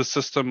 the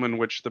system in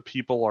which the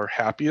people are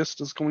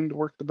happiest is going to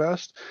work the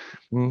best,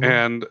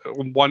 and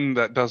one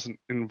that doesn't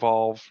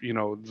involve,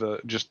 the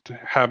just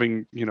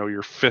having,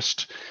 your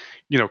fist,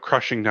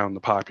 crushing down the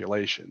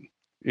population.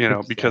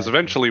 Because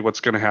eventually what's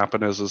going to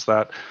happen is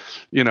that,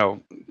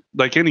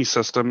 like any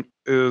system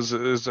is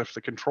if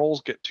the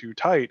controls get too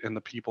tight and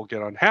the people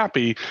get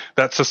unhappy,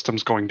 that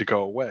system's going to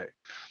go away.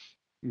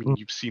 I mean,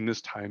 you've seen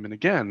this time and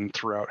again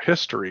throughout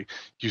history.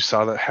 You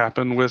saw that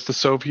happen with the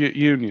Soviet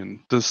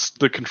Union.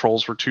 The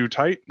controls were too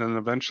tight, and then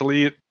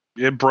eventually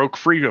it broke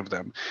free of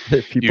them.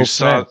 People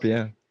snap,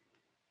 yeah.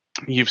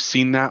 You've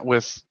seen that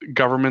with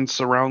governments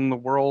around the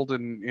world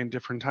in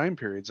different time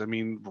periods. I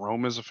mean,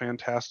 Rome is a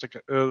fantastic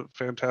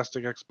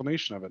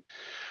explanation of it.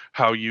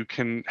 How you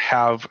can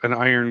have an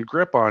iron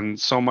grip on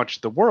so much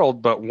of the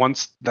world, but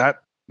once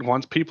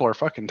people are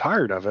fucking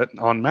tired of it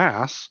en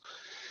masse,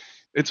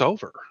 it's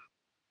over.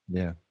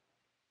 Yeah.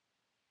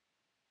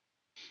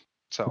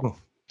 So,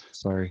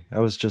 sorry. I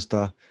was just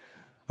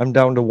I'm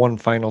down to one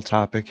final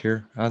topic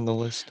here on the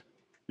list.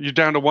 You're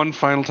down to one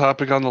final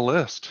topic on the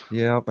list.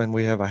 Yep, and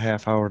we have a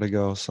half hour to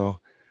go, so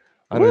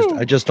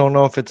I just don't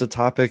know if it's a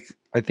topic.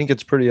 I think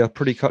it's a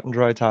pretty cut and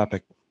dry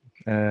topic.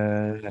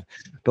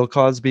 Bill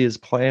Cosby is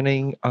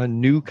planning a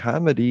new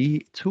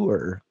comedy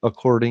tour,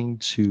 according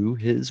to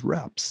his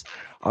reps.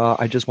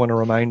 I just want to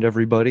remind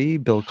everybody,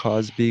 Bill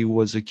Cosby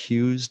was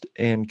accused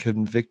and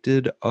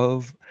convicted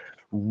of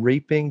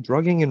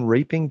drugging and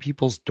raping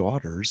people's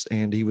daughters,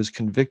 and he was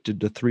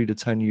convicted to 3 to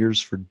 10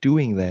 years for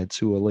doing that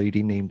to a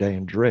lady named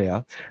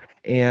Andrea.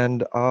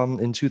 And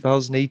in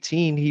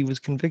 2018, he was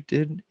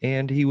convicted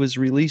and he was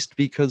released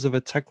because of a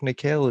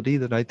technicality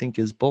that I think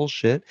is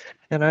bullshit.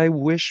 And I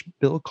wish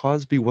Bill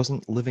Cosby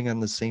wasn't living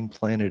on the same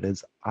planet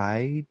as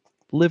I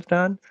lived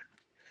on.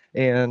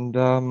 And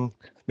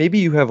maybe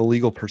you have a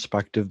legal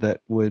perspective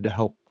that would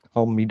help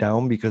calm me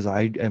down, because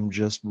I am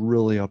just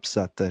really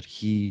upset that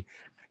he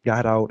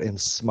got out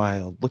and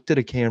smiled, looked at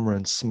a camera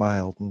and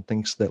smiled, and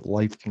thinks that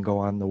life can go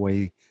on the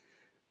way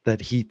that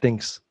he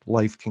thinks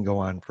life can go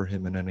on for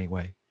him in any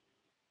way.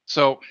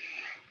 So,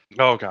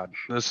 oh God,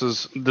 this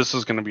is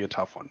going to be a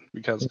tough one,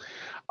 because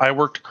I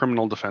worked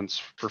criminal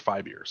defense for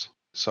 5 years.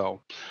 So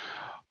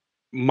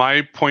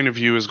my point of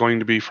view is going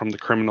to be from the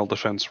criminal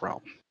defense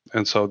realm.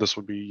 And so this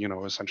would be,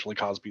 essentially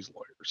Cosby's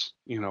lawyers,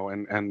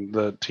 and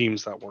the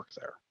teams that work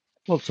there.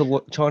 Well,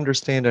 to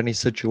understand any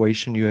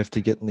situation, you have to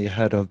get in the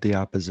head of the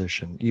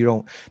opposition. You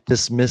don't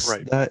dismiss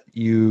that.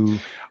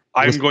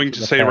 I'm going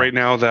to say right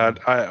now that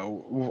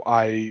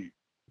I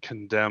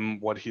condemn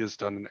what he has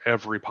done in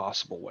every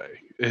possible way.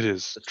 It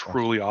is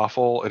truly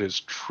awful. It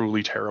is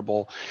truly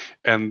terrible,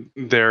 and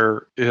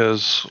there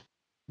is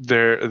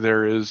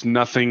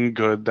nothing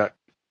good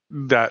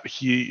that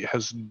he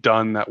has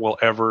done that will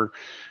ever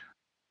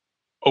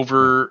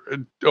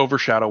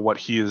overshadow what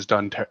he has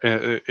done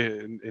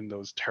in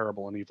those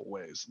terrible and evil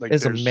ways. Like,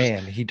 as a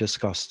man, he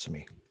disgusts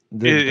me.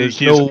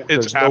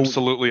 It's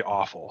absolutely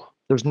awful.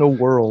 There's no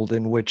world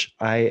in which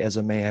I, as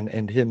a man,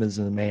 and him as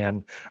a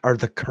man, are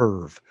the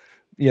curve,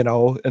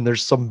 and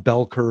there's some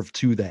bell curve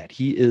to that.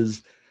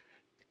 He's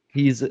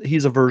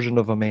a version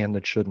of a man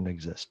that shouldn't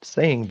exist.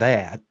 Saying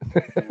that.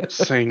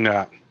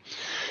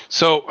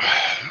 So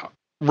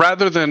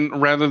rather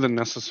than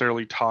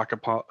necessarily talk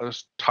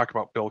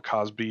about Bill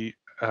Cosby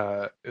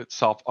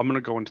itself, I'm going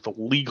to go into the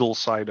legal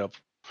side of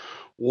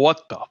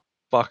what the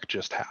fuck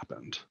just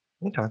happened.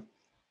 Okay.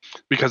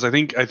 Because I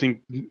think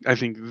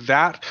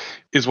that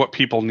is what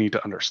people need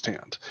to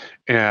understand,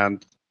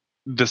 and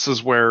this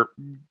is where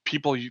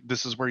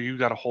you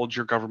got to hold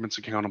your governments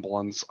accountable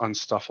on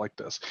stuff like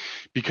this,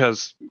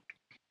 because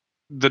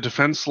the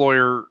defense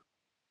lawyer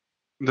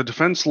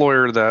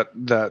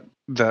that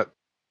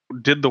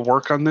did the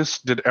work on this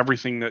did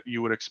everything that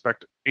you would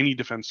expect any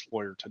defense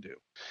lawyer to do.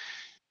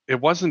 It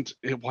wasn't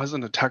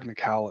a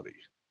technicality.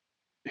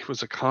 It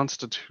was a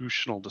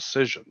constitutional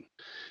decision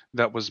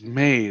that was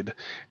made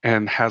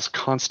and has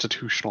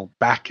constitutional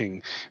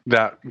backing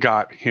that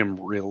got him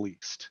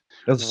released.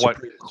 That's the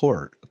Supreme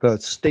Court, the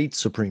state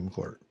Supreme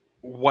Court.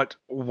 But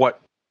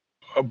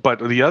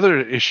the other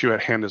issue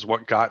at hand is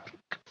what got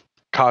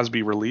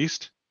Cosby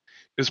released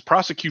is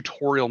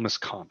prosecutorial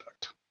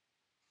misconduct.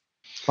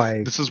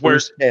 By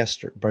Bruce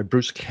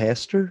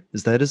Castor?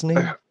 Is that his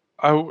name?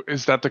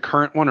 Is that the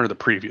current one or the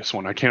previous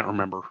one? I can't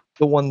remember.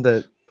 The one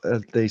that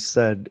they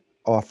said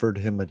offered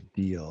him a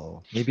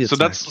deal. Maybe it's so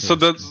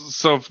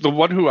the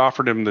one who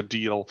offered him the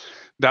deal,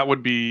 that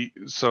would be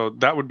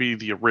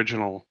the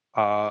original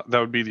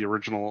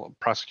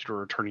prosecutor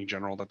or attorney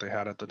general that they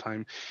had at the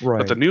time. Right.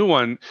 But the new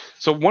one,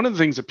 so one of the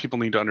things that people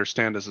need to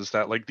understand is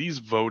that, like, these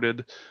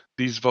voted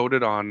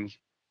on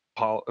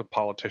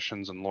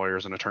politicians and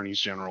lawyers and attorneys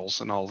generals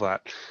and all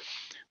that.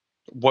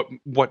 What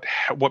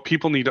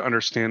people need to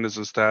understand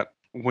is that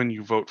when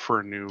you vote for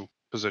a new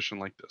position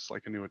like this,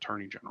 like a new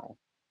attorney general,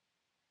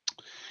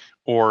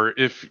 or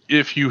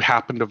if you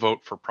happen to vote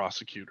for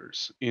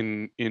prosecutors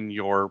in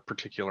your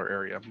particular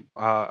area.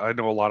 I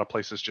know a lot of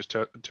places just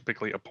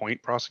typically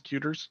appoint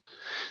prosecutors.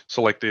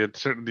 So like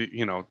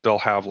they'll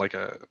have like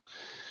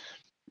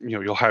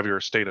you'll have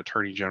your state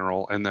attorney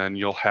general, and then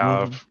you'll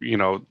have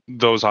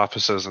those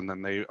offices, and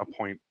then they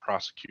appoint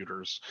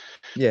prosecutors.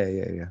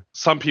 Yeah.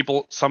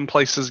 Some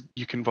places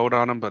you can vote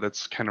on them, but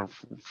it's kind of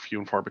few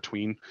and far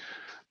between.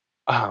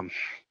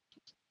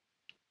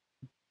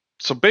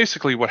 So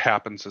basically what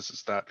happens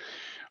is that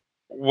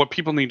what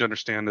people need to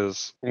understand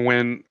is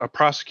when a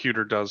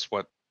prosecutor does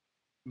what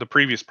the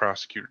previous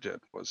prosecutor did,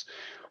 was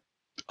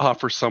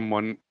offer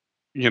someone,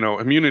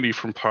 immunity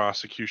from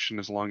prosecution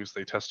as long as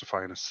they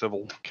testify in a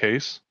civil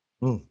case.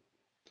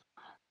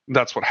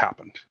 That's what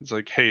happened. It's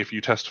like, hey, if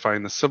you testify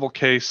in the civil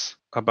case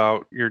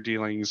about your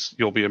dealings,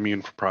 you'll be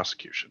immune from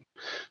prosecution.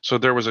 So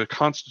there was a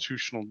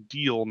constitutional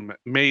deal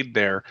made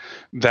there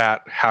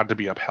that had to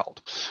be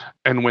upheld.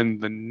 And when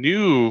the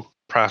new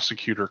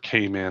prosecutor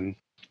came in,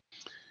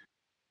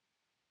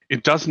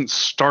 it doesn't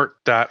start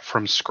that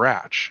from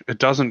scratch. It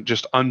doesn't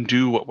just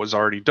undo what was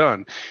already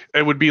done.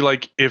 It would be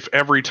like if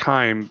every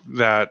time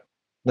that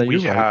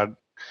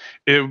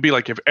it would be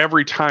like if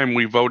every time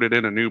we voted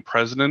in a new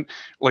president,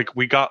 like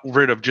we got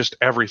rid of just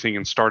everything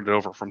and started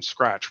over from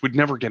scratch, we'd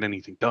never get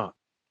anything done.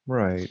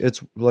 Right.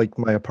 It's like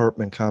my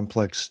apartment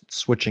complex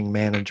switching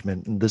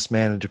management, and this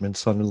management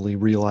suddenly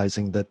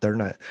realizing that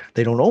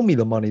they don't owe me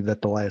the money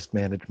that the last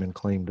management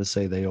claimed to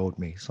say they owed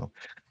me. So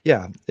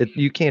yeah,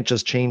 you can't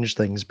just change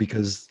things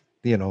because,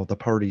 the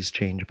parties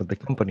change, but the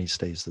company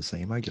stays the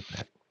same. I get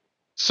that.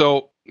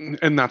 So,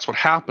 and that's what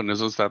happened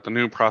is that the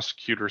new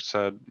prosecutor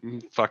said,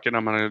 fuck it,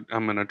 I'm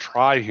gonna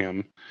try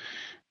him.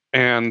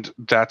 And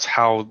that's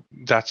how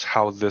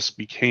this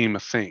became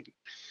a thing.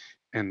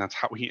 And that's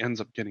how he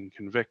ends up getting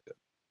convicted.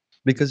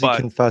 Because he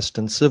confessed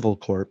in civil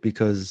court,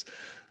 because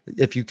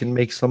if you can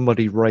make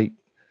somebody right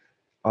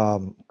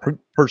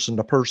person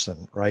to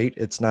person, right?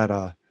 It's not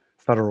a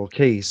federal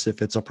case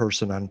if it's a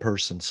person on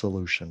person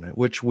solution,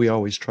 which we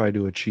always try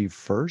to achieve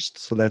first.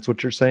 So that's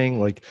what you're saying,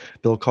 like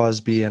Bill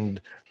Cosby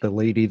and the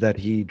lady that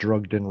he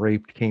drugged and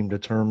raped came to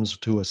terms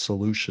to a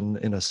solution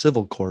in a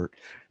civil court,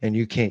 and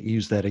you can't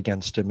use that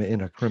against him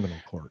in a criminal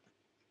court.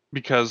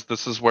 Because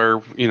this is where,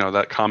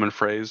 that common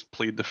phrase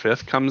plead the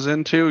fifth comes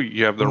into.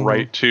 You have the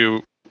right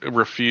to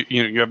refute,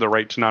 you have the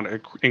right to not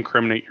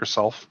incriminate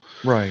yourself.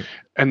 Right.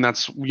 And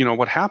that's,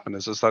 what happened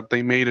is that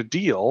they made a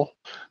deal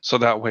so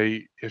that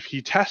way if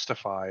he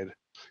testified,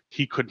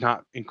 he could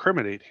not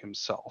incriminate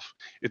himself.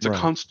 It's a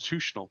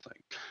constitutional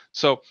thing.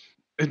 So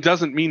it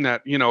doesn't mean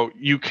that,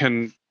 you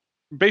can,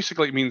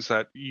 basically it means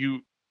that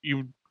you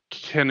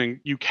can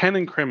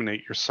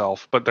incriminate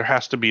yourself, but there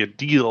has to be a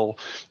deal.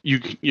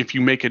 If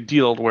you make a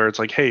deal where it's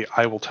like, hey,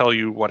 I will tell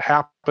you what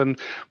happened,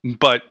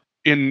 but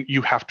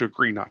you have to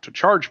agree not to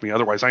charge me,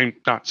 otherwise I'm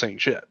not saying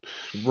shit.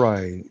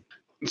 Right.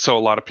 So a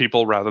lot of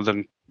people, rather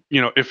than,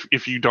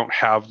 if you don't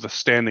have the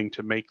standing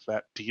to make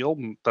that deal,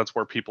 that's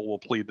where people will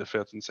plead the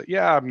fifth and say,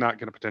 yeah, I'm not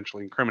going to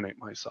potentially incriminate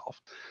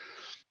myself.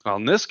 Well,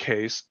 in this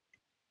case,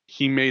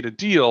 he made a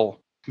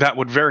deal that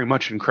would very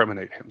much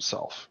incriminate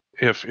himself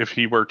if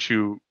he were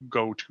to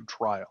go to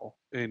trial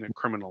in a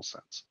criminal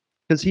sense.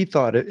 Because he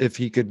thought if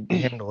he could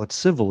handle it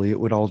civilly, it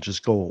would all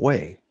just go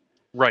away.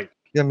 Right.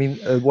 I mean,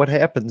 what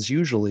happens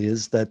usually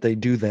is that they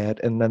do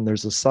that, and then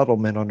there's a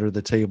settlement under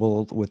the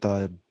table with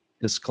a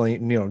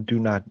disclaim, do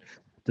not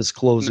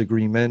disclose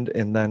agreement,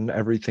 and then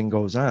everything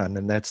goes on.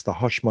 And that's the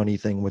hush money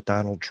thing with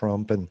Donald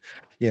Trump and,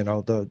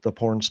 the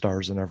porn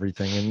stars and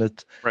everything. And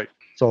that's right.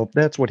 So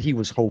that's what he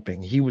was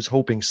hoping. He was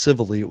hoping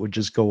civilly it would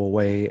just go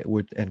away,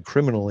 and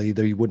criminally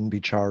he wouldn't be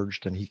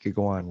charged and he could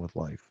go on with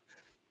life.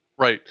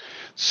 Right.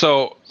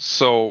 So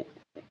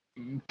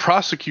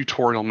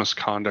prosecutorial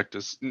misconduct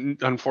is,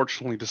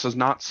 unfortunately, this is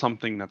not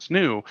something that's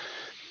new.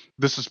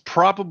 This is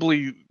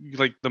probably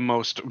like the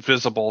most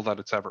visible that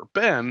it's ever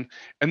been.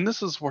 And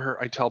this is where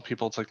I tell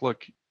people, it's like,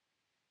 look,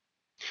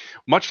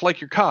 much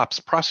like your cops,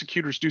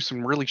 prosecutors do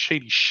some really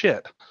shady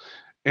shit.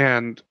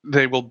 And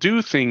they will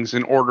do things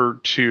in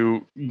order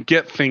to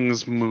get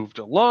things moved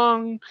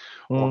along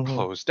or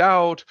closed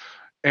out.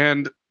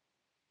 And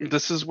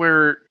this is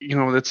where,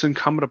 it's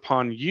incumbent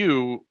upon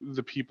you,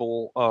 the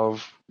people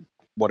of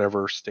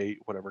whatever state,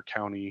 whatever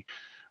county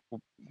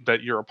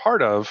that you're a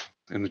part of,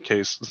 in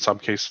some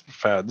case,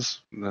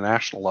 feds, the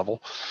national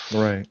level.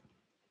 Right.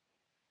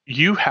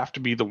 You have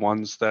to be the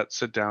ones that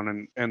sit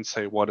down and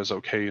say what is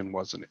okay and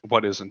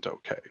what isn't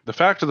okay. The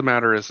fact of the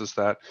matter is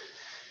that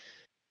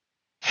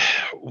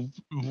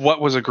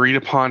what was agreed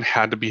upon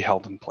had to be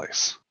held in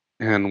place.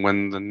 And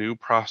when the new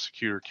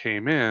prosecutor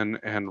came in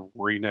and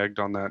reneged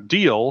on that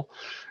deal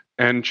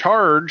and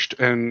charged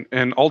and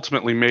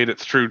ultimately made it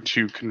through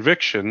to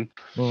conviction,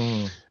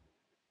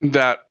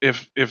 that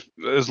if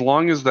as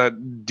long as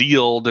that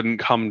deal didn't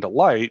come to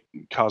light,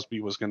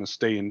 Cosby was going to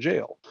stay in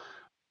jail.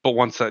 But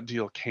once that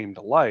deal came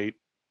to light,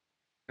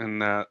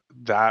 and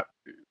that's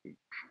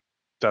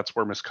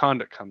where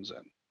misconduct comes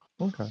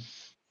in. Okay.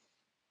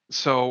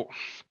 So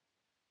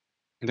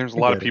There's a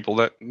lot of people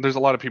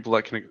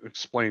that can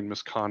explain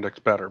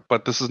misconduct better,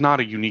 but this is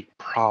not a unique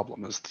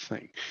problem. Is the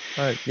thing.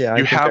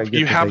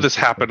 You have this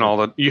happen all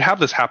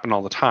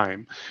the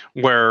time,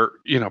 where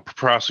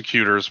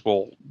prosecutors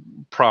will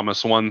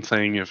promise one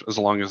thing as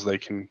long as they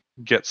can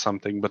get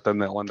something, but then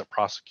they'll end up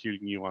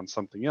prosecuting you on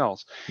something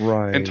else.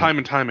 Right. And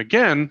time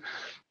again,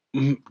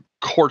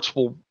 courts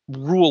will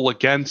rule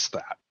against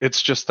that.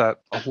 It's just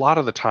that a lot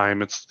of the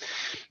time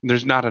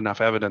there's not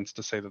enough evidence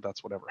to say that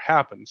that's whatever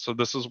happened. So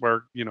this is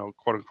where,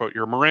 quote unquote,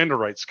 your Miranda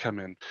rights come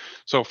in.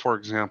 So for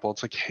example,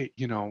 it's like, hey,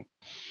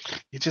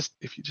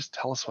 if you just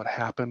tell us what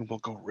happened, we'll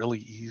go really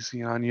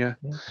easy on you.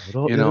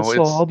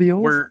 It'll all be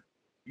over.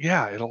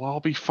 It'll all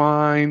be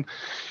fine.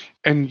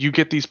 And you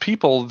get these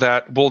people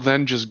that will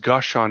then just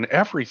gush on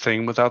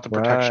everything without the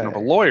protection of a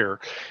lawyer.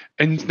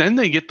 And then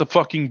they get the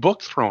fucking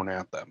book thrown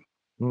at them.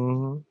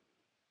 Mm-hmm.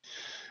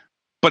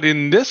 But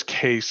in this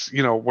case,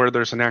 where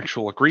there's an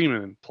actual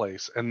agreement in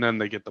place and then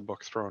they get the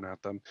book thrown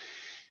at them,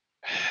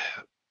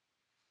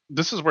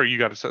 this is where you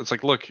got to say, it's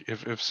like, look,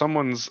 if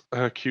someone's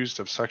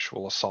accused of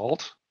sexual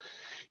assault,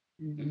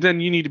 then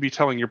you need to be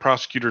telling your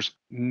prosecutors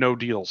no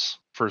deals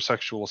for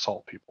sexual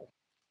assault people.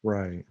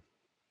 Right.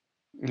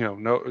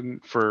 No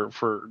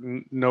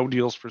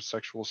deals for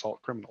sexual assault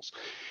criminals.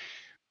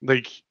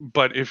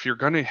 But if you're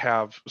going to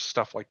have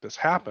stuff like this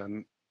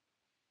happen,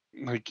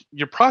 like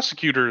your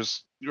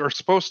prosecutors are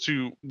supposed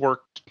to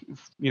work,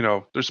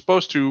 they're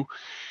supposed to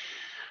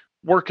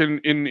work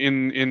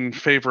in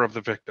favor of the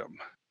victim.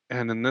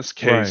 And in this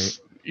case,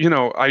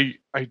 I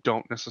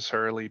don't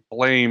necessarily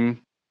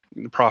blame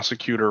the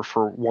prosecutor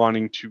for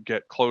wanting to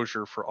get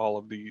closure for all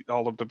of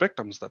the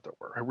victims that there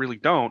were. I really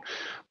don't.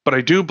 But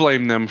I do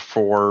blame them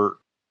for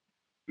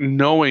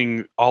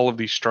knowing all of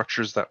these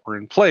structures that were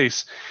in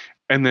place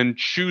and then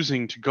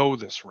choosing to go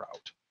this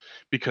route.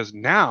 Because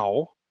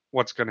now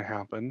what's going to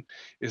happen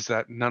is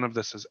that none of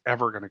this is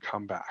ever going to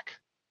come back.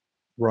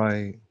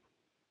 Right.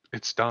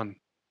 It's done.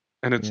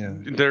 And it's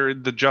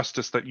the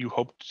justice that you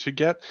hoped to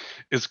get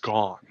is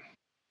gone.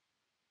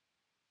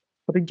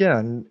 But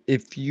again,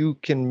 if you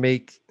can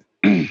make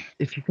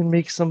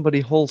somebody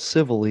whole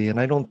civilly, and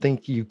I don't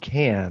think you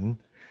can,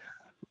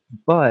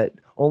 but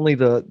only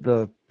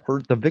the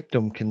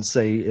victim can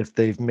say if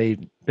they've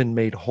been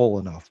made whole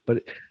enough.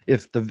 But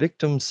if the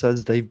victim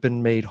says they've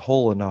been made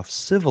whole enough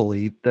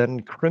civilly, then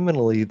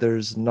criminally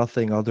there's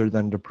nothing other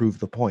than to prove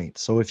the point.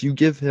 So if you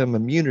give him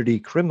immunity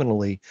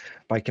criminally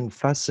by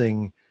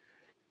confessing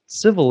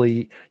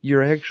civilly,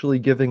 you're actually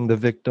giving the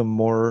victim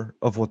more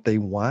of what they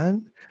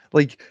want.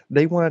 Like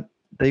they want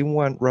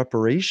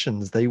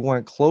reparations, they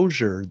want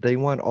closure, they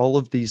want all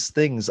of these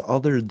things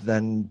other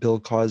than Bill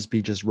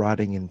Cosby just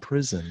rotting in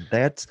prison.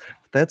 That's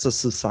a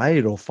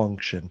societal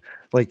function.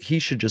 Like he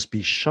should just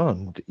be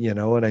shunned, you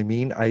know what I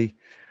mean?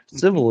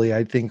 Civilly,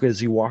 I think as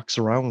he walks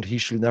around, he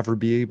should never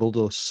be able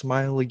to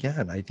smile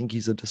again. I think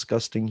he's a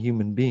disgusting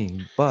human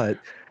being. But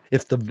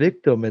if the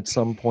victim at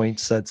some point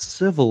said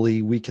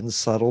civilly, we can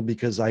settle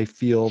because I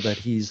feel that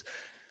he's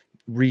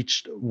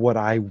reached what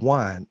I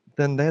want,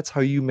 then that's how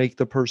you make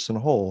the person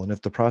whole. And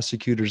if the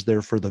prosecutor's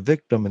there for the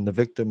victim and the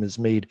victim is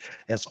made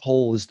as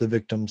whole as the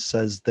victim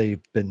says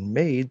they've been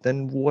made,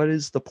 then what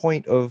is the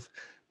point of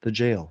the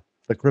jail,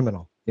 the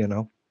criminal,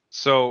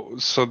 So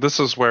this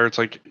is where it's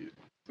like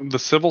the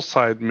civil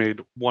side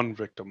made one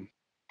victim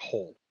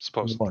whole,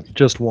 supposedly.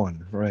 Just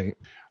one, right.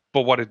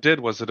 But what it did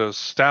was it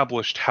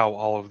established how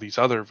all of these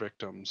other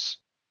victims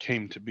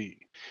came to be.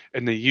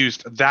 And they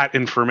used that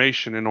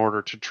information in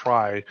order to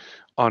try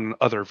on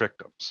other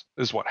victims,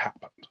 is what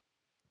happened.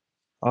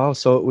 Oh,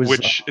 so it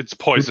was... it's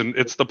poison.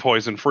 It's the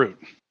poison fruit.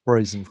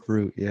 Poison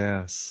fruit,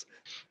 yes.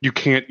 You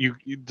can't...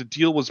 the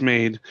deal was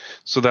made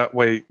so that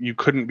way you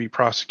couldn't be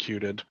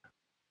prosecuted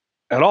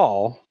at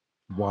all.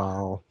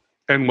 Wow.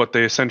 And what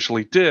they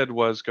essentially did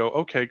was go,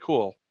 okay,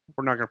 cool.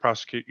 We're not going to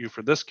prosecute you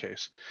for this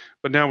case.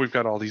 But now we've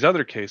got all these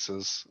other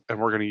cases, and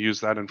we're going to use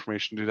that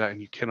information to do that.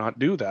 And you cannot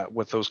do that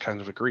with those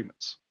kinds of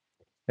agreements.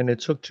 And it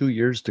took 2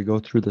 years to go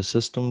through the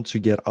system to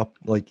get up,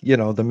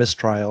 the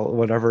mistrial,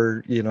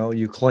 whatever,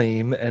 you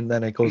claim. And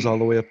then it goes all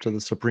the way up to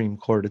the Supreme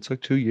Court. It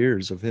took 2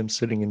 years of him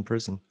sitting in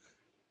prison.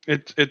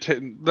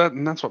 And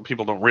that's what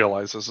people don't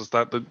realize is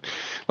that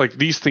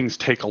these things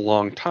take a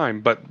long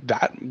time, but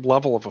that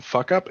level of a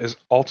fuck up is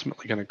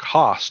ultimately going to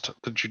cost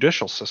the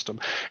judicial system,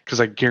 because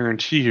I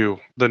guarantee you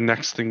the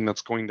next thing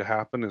that's going to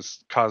happen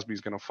is Cosby's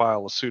going to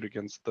file a suit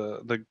against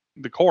the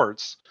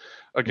courts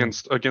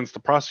against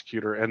the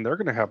prosecutor, and they're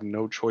going to have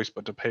no choice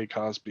but to pay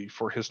Cosby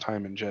for his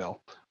time in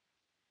jail.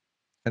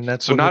 And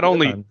that's so not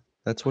only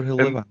that's what he'll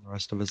live on the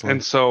rest of his life.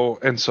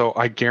 And so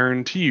I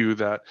guarantee you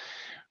that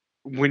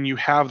when you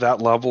have that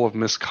level of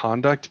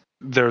misconduct,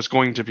 there's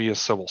going to be a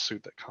civil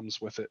suit that comes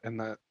with it, and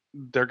that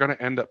they're going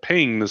to end up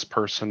paying this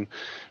person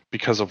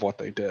because of what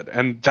they did.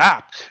 And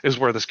that is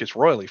where this gets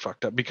royally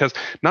fucked up, because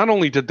not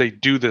only did they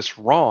do this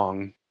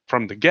wrong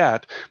from the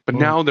get, but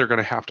now they're going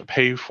to have to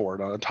pay for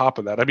it on top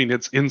of that. I mean,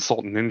 it's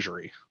insult and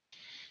injury.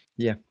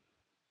 Yeah.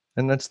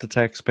 And that's the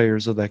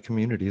taxpayers of that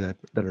community that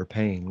are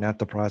paying, not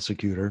the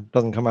prosecutor. It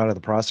doesn't come out of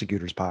the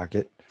prosecutor's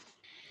pocket.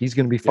 He's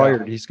going to be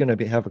fired. He's going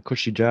to have a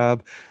cushy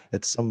job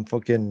at some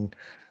fucking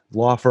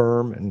law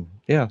firm, and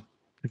yeah,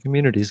 the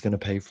community is going to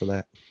pay for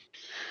that.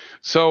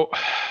 So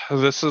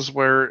this is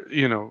where,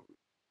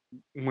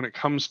 when it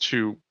comes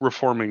to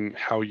reforming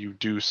how you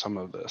do some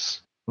of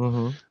this,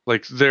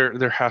 like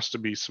there has to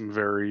be some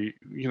very,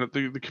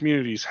 the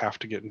communities have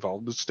to get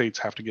involved, the states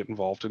have to get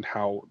involved in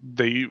how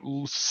they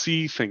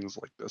see things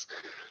like this.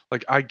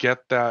 Like I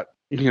get that,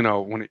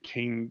 when it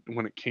came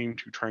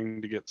to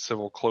trying to get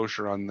civil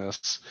closure on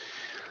this,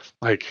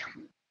 like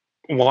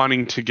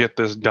wanting to get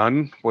this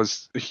done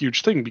was a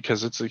huge thing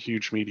because it's a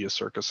huge media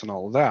circus and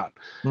all of that.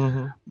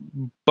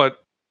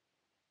 But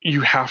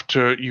you have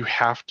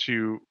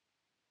to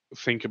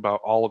think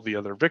about all of the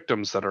other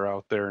victims that are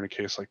out there in a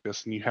case like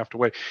this, and you have to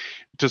weigh,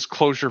 does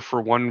closure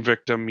for one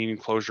victim mean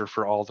closure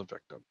for all the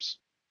victims?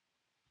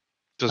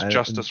 Does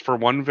justice for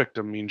one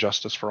victim mean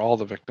justice for all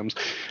the victims?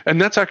 And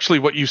that's actually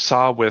what you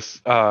saw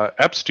with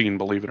Epstein,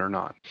 believe it or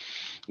not,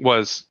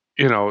 was,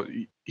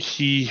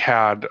 he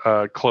had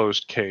a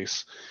closed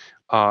case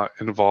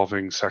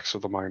involving sex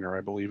with a minor,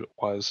 I believe it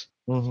was.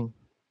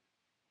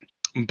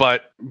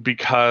 But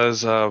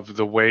because of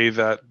the way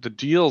that the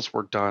deals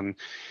were done,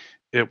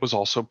 it was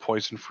also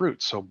poison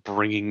fruit. So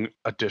bringing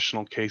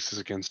additional cases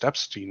against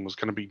Epstein was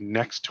going to be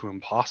next to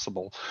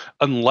impossible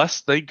unless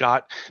they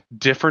got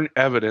different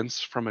evidence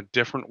from a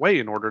different way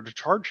in order to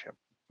charge him.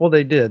 Well,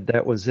 they did.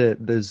 That was it.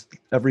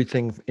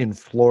 Everything in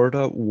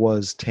Florida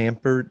was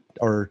tampered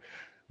or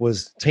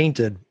was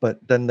tainted,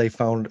 but then they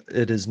found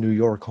at his New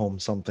York home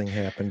something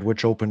happened,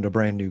 which opened a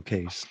brand new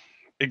case.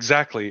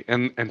 Exactly.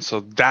 And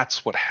so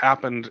that's what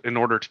happened in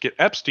order to get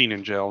Epstein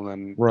in jail,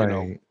 and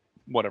then,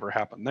 whatever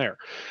happened there.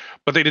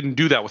 But they didn't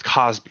do that with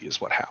Cosby is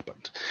what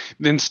happened.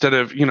 Instead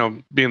of,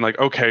 being like,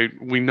 okay,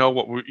 we know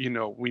what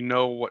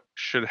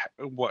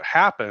what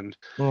happened.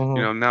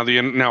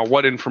 Now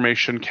what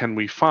information can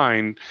we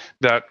find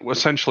that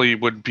essentially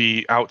would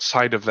be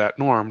outside of that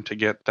norm to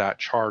get that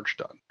charge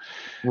done?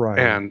 Right.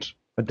 And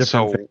a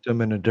different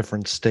victim in a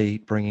different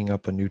state bringing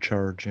up a new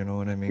charge, you know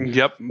what I mean?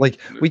 Yep. Like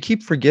we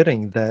keep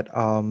forgetting that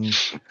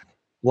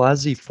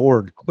Blasey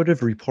Ford could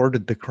have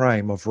reported the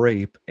crime of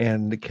rape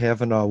and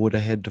Kavanaugh would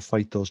have had to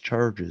fight those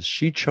charges.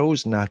 She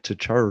chose not to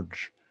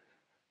charge,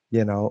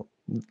 and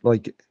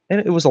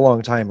it was a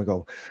long time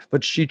ago,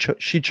 but she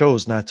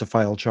chose not to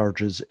file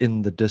charges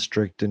in the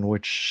district in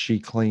which she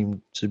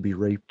claimed to be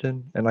raped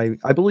in. And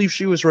I believe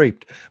she was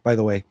raped, by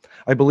the way.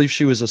 I believe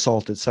she was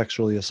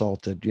sexually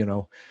assaulted,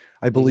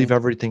 I believe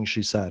everything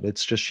she said.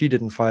 It's just she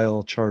didn't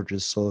file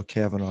charges, so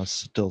Kavanaugh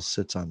still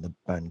sits on the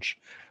bench.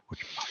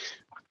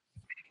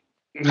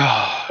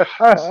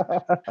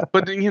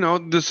 But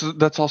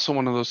that's also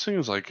one of those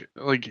things, like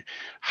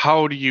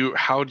how do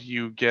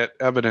you get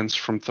evidence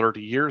from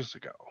 30 years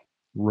ago?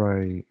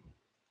 Right.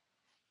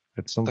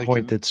 At some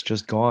point it's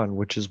just gone,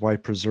 which is why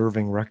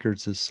preserving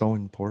records is so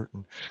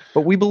important.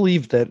 But we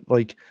believe that,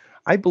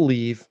 I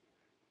believe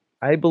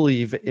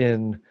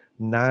in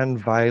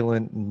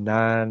non-violent,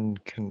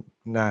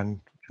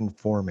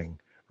 non-conforming,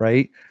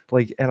 right?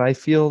 And I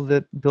feel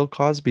that Bill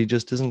Cosby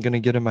just isn't going to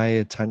get my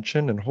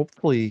attention, and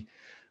hopefully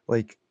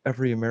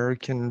every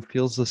American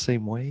feels the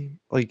same way.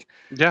 I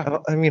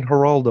mean,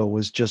 Geraldo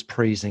was just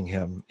praising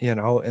him,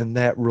 and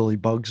that really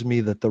bugs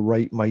me that the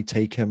right might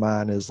take him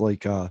on as I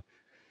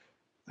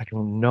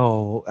don't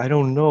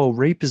know.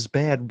 Rape is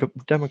bad,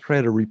 but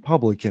Democrat or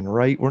Republican,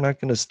 right? We're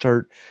not going to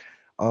start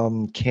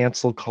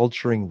cancel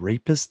culturing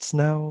rapists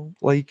now,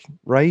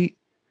 right?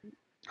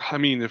 I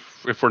mean,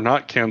 if we're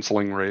not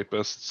canceling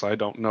rapists, I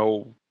don't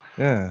know.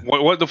 Yeah.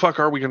 What the fuck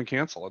are we going to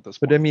cancel at this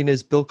point? But I mean,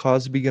 is Bill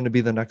Cosby going to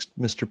be the next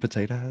Mr.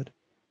 Potato Head?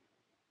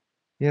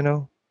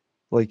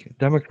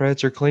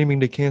 Democrats are claiming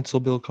to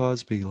cancel Bill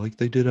Cosby like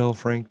they did Al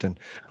Franken.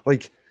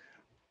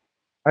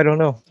 I don't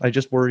know. I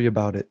just worry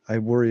about it. I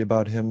worry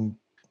about him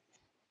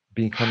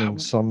becoming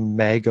some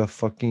MAGA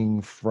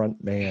fucking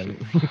front man.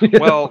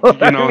 Well,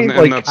 and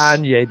that's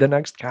Kanye, the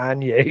next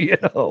Kanye,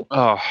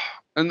 Oh,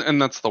 and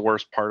that's the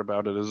worst part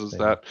about it is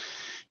that,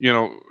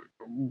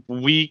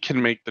 we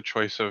can make the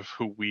choice of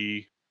who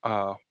we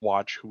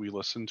watch, who we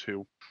listen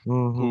to,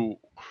 who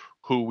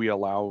we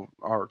allow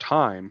our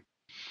time.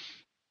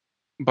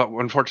 But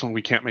unfortunately,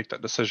 we can't make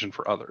that decision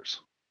for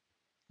others.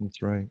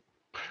 That's right.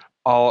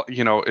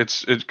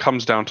 It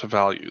comes down to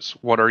values.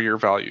 What are your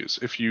values?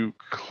 If you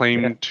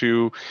claim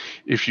to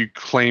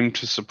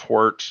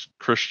support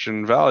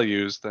Christian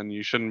values, then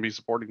you shouldn't be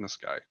supporting this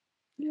guy.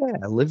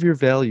 Yeah, live your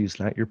values,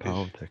 not your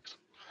politics.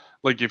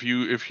 If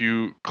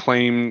you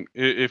claim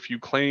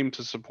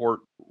to support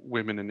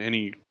women in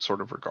any sort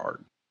of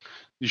regard,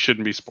 you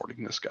shouldn't be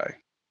supporting this guy.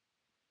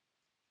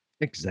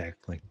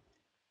 Exactly.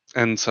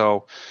 And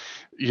so,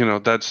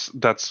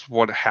 that's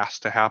what has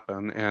to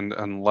happen. And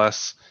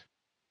unless,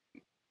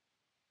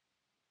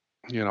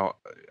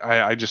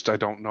 I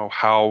don't know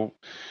how,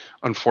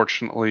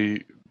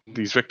 unfortunately,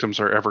 these victims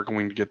are ever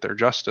going to get their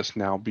justice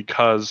now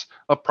because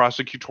of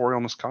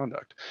prosecutorial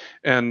misconduct.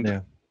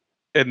 And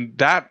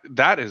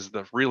that is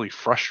the really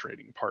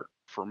frustrating part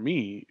for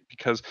me,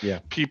 because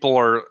people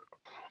are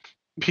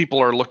people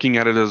are looking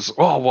at it as,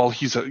 oh, well,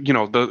 he's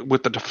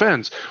with the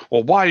defense.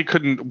 Well, why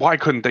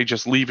couldn't they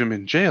just leave him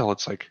in jail?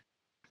 It's like,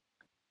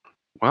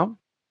 well,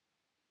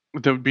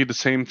 that would be the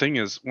same thing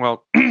as,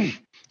 well,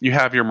 you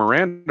have your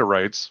Miranda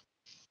rights,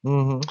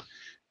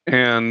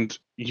 and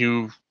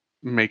you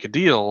make a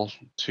deal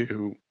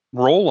to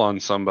roll on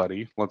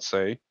somebody, let's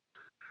say,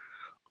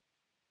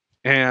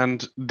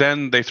 and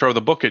then they throw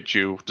the book at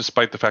you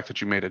despite the fact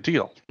that you made a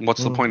deal.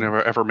 What's the point of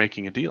ever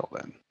making a deal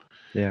then?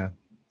 Yeah.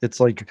 It's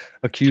like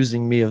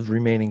accusing me of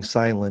remaining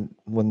silent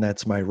when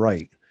that's my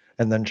right,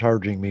 and then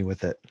charging me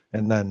with it,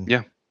 and then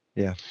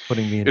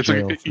putting me in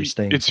jail for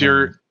staying It's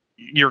silent.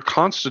 your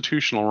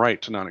constitutional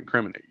right to not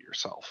incriminate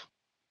yourself.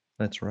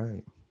 That's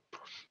right.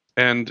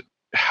 And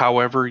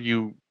however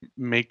you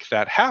make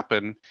that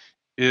happen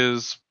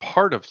is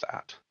part of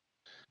that.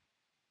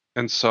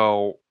 And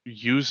so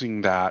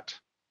using that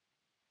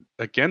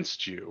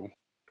against you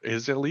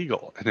is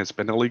illegal, and it's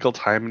been illegal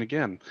time and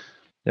again.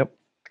 Yep.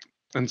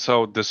 And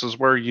so this is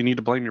where you need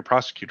to blame your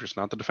prosecutors,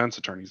 not the defense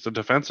attorneys. The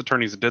defense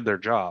attorneys did their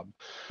job.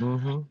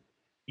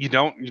 You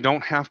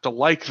don't have to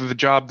like the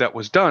job that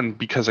was done,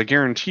 because I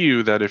guarantee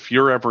you that if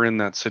you're ever in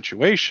that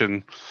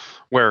situation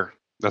where,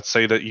 let's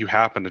say that you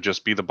happen to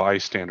just be the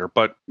bystander,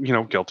 but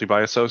guilty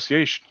by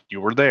association,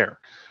 you were there.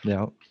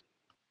 Yeah.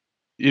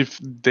 If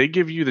they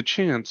give you the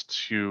chance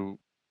to,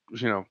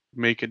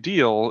 make a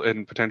deal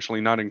and potentially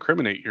not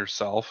incriminate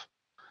yourself,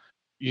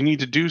 you need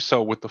to do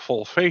so with the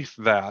full faith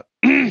that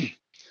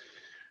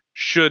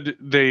should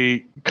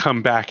they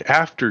come back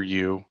after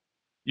you,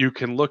 you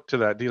can look to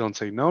that deal and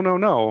say,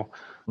 no,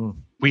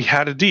 we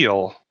had a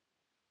deal.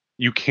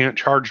 You can't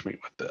charge me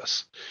with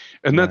this.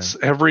 And that's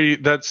every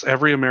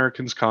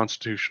American's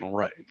constitutional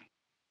right.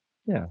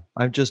 Yeah.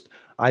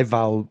 I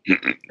vow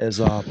as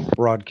a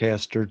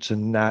broadcaster to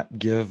not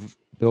give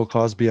Bill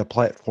Cosby a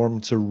platform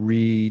to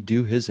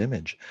redo his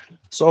image.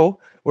 So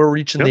we're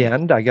reaching the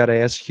end. I got to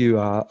ask you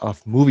a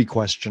movie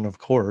question, of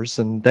course,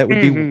 and that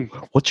would be,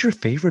 what's your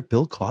favorite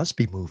Bill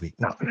Cosby movie?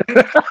 No.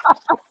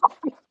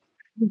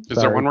 Is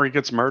there one where he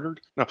gets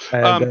murdered? No.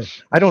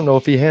 I don't know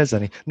if he has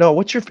any. No,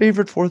 what's your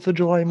favorite 4th of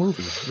July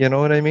movie? You know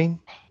what I mean?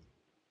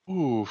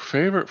 Ooh,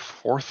 favorite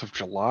 4th of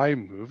July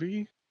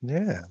movie?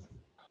 Yeah.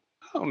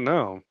 I don't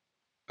know.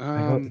 I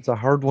know it's a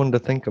hard one to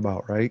think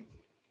about, right?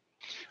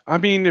 I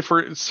mean, if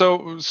we're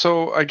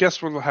so I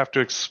guess we'll have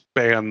to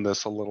expand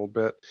this a little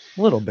bit.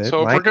 A little bit.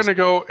 So if we're gonna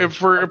go with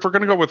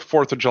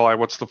 4th of July,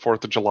 what's the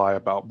 4th of July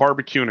about?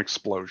 Barbecue and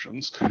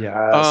explosions.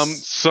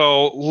 Yes.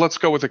 So let's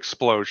go with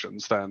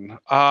explosions then.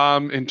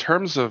 In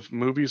terms of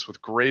movies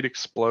with great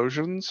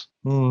explosions,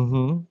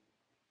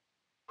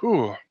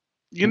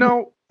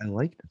 I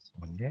like this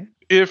one, yeah.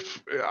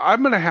 If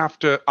I'm gonna have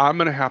to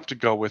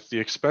go with the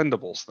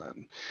Expendables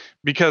then,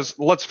 because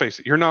let's face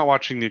it, you're not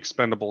watching the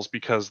Expendables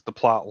because the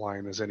plot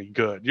line is any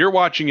good. You're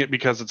watching it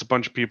because it's a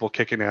bunch of people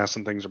kicking ass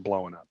and things are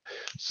blowing up.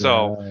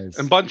 So and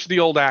a bunch of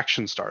the old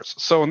action stars.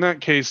 So in that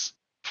case,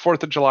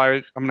 4th of July,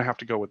 I'm gonna have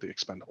to go with the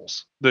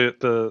Expendables.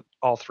 The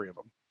all three of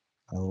them.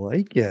 I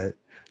like it.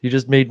 You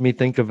just made me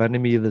think of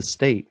Enemy of the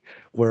State,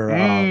 where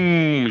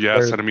Enemy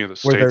of the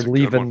State, where they're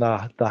leaving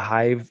the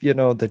hive,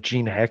 that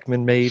Gene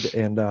Hackman made,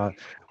 and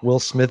Will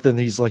Smith, and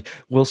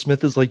Will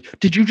Smith is like,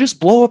 "Did you just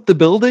blow up the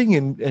building?"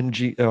 And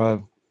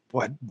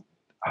what?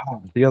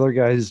 Oh, the other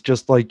guy is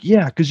just like,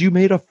 "Yeah, because you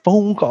made a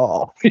phone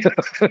call."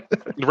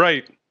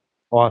 Right.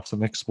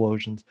 Awesome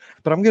explosions.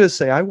 But I'm gonna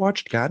say I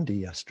watched Gandhi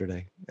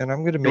yesterday, and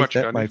I'm gonna make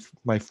that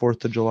my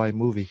 4th of July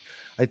movie.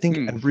 I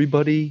think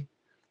everybody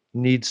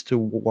needs to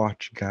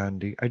watch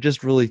Gandhi. I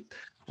just really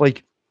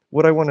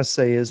what I want to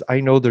say is, I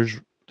know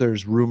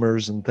there's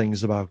rumors and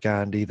things about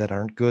Gandhi that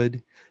aren't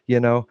good,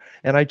 and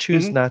I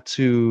choose not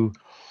to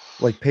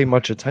pay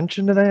much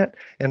attention to that.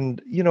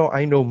 And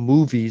I know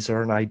movies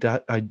are an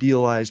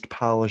idealized,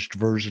 polished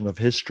version of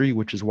history,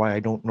 which is why I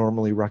don't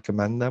normally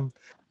recommend them.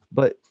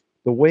 But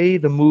the way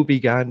the movie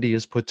Gandhi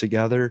is put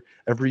together,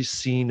 every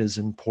scene is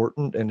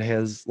important and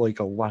has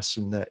a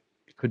lesson that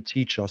could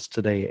teach us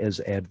today as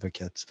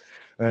advocates.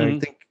 And I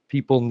think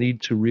people need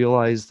to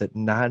realize that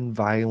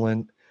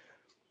nonviolent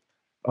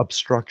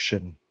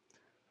obstruction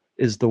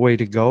is the way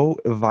to go.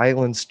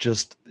 Violence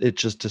just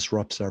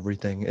disrupts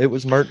everything. It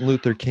was Martin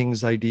Luther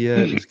King's idea,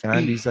 it was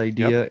Gandhi's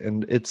idea,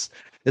 and it's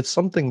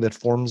something that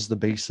forms the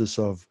basis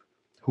of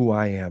who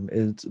I am.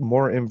 It's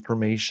more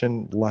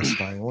information, less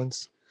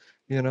violence,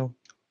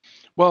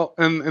 Well,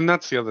 and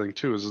that's the other thing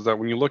too, is that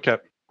when you look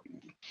at,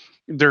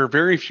 there are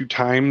very few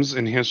times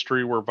in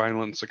history where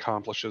violence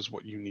accomplishes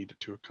what you need it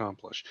to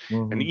accomplish.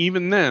 And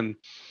even then,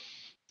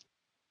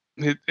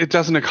 it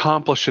doesn't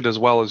accomplish it as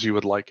well as you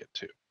would like it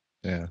to.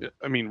 Yeah.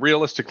 I mean,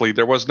 realistically,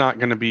 there was not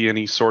going to be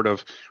any sort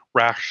of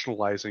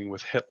rationalizing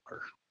with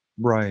Hitler.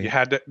 Right.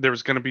 There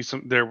was going to be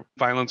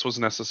violence was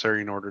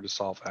necessary in order to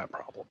solve that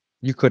problem.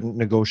 You couldn't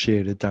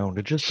negotiate it down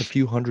to just a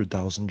few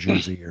 100,000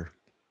 Jews a year.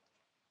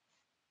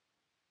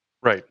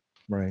 Right.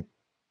 Right.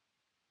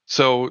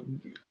 So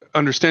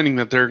understanding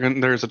that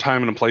there's a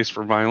time and a place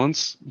for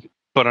violence,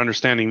 but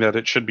understanding that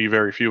it should be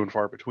very few and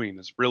far between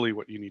is really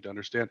what you need to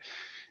understand.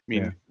 I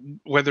mean,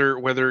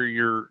 whether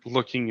you're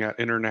looking at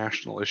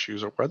international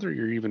issues or whether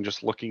you're even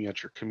just looking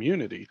at your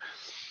community,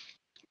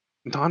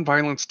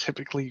 nonviolence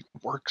typically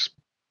works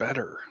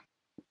better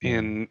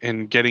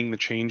in getting the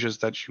changes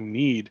that you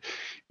need,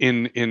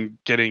 in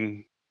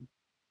getting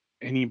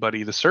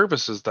anybody the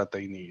services that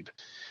they need.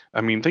 I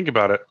mean, think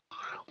about it.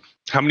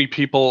 How many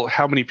people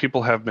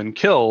have been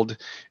killed,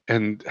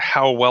 and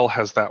how well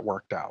has that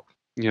worked out?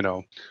 You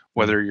know,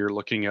 whether you're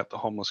looking at the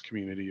homeless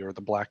community or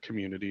the Black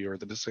community or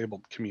the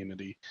disabled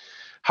community,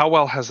 how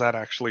well has that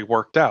actually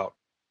worked out?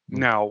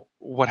 Now,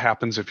 what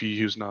happens if you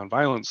use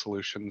nonviolent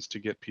solutions to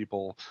get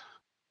people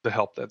the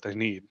help that they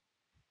need?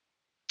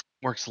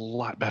 Works a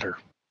lot better.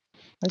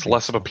 It's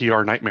less of a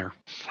PR nightmare.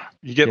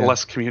 You get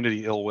less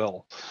community ill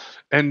will.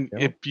 And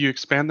if you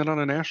expand it on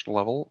a national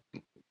level,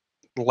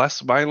 less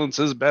violence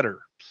is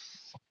better.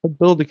 But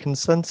build a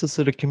consensus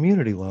at a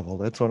community level.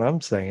 That's what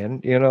I'm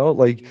saying. You know,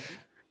 like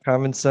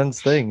common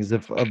sense things.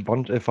 If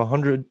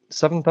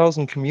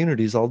 7,000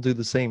 communities all do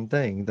the same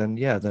thing, then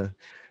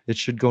it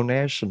should go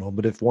national.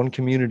 But if one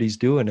community's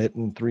doing it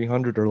and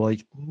 300 are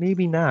like,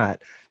 maybe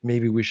not,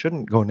 maybe we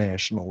shouldn't go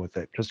national with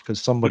it just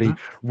because somebody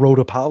wrote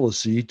a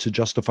policy to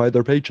justify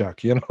their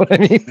paycheck. You know what I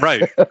mean?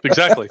 Right.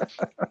 Exactly.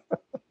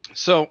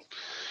 So,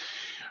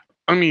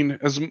 I mean,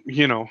 as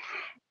you know,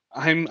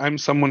 I'm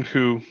someone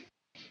who,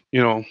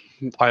 you know,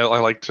 I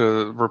like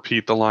to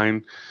repeat the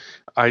line,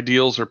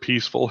 ideals are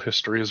peaceful,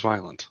 history is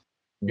violent.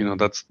 You know,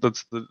 that's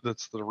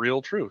the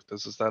real truth.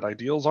 This is that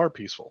ideals are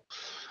peaceful.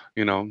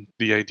 You know,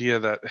 the idea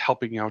that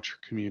helping out your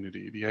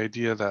community, the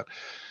idea that,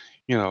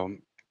 you know,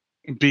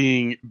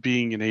 being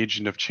an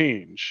agent of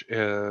change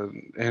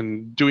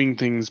and doing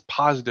things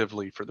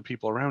positively for the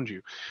people around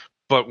you.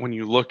 But when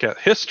you look at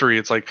history,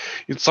 it's like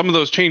some of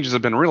those changes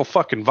have been real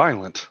fucking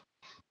violent.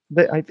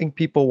 I think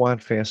people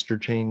want faster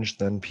change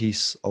than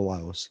peace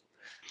allows.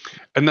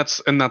 And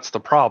that's the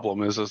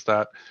problem is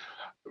that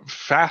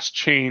fast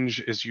change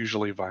is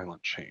usually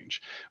violent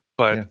change,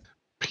 but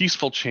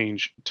peaceful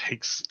change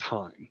takes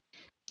time.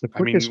 The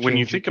quickest when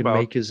you change think you can about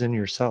make is in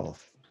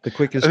yourself. The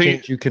quickest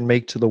change you can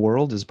make to the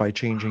world is by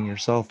changing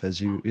yourself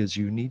as you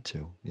need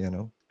to, you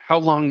know. How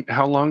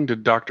long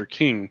did Dr.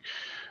 King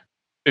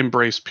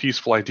embrace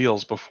peaceful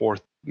ideals before,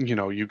 you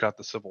know, you got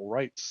the Civil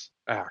Rights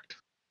Act?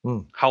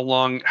 How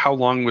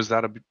long was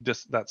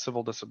that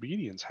civil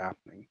disobedience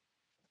happening?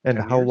 And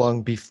how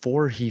long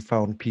before he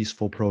found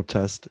peaceful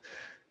protest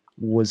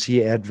was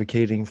he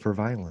advocating for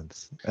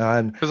violence?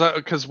 And because I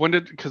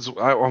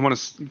want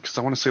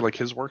to say like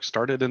his work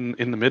started in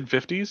the mid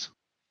 50s.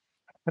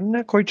 I'm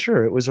not quite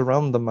sure. It was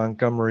around the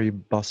Montgomery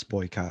bus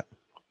boycott.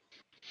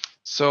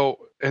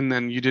 So, and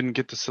then you didn't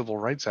get the Civil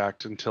Rights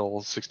Act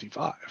until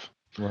 65.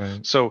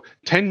 Right. So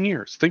 10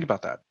 years. Think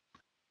about that.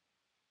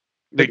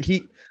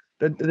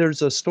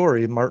 There's a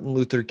story. Martin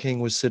Luther King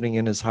was sitting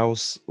in his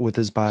house with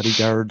his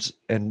bodyguards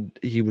and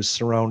he was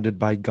surrounded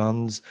by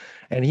guns,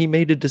 and he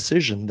made a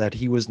decision that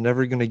he was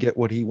never going to get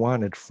what he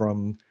wanted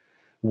from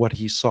what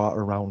he saw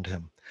around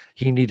him.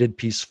 He needed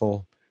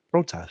peaceful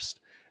protest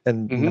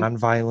and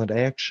nonviolent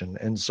action,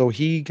 and so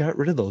he got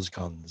rid of those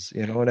guns.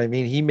 You know what I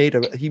mean? He made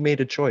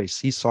a choice.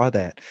 He saw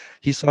that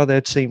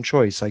same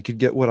choice. I could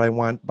get what I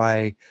want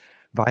by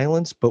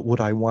violence, but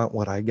would I want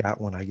what I got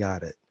when I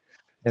got it?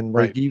 And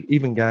like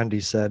even Gandhi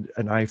said,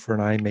 an eye for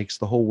an eye makes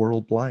the whole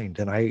world blind.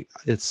 And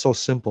it's so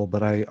simple,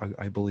 but I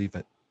believe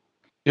it.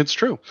 It's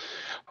true.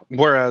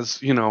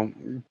 Whereas, you know,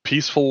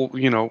 peaceful,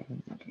 you know,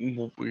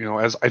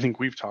 as I think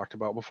we've talked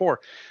about before,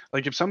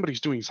 like if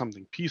somebody's doing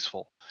something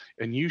peaceful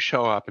and you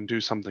show up and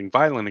do something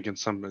violent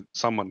against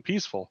someone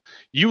peaceful,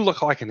 you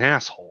look like an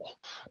asshole.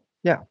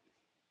 Yeah.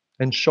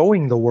 And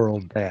showing the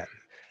world that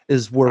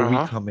is where we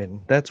come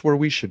in. That's where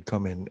we should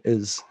come in,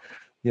 is,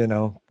 you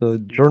know, the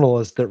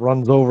journalist that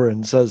runs over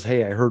and says,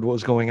 hey, I heard what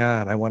was going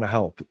on. I want to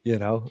help. You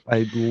know,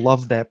 I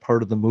love that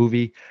part of the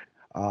movie.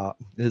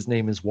 His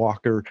name is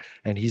Walker,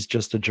 and he's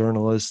just a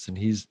journalist, and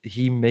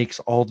he makes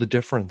all the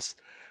difference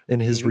in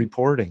his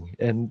reporting.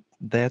 And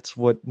that's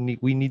what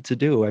we need to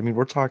do. I mean,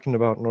 we're talking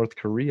about North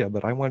Korea,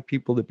 but I want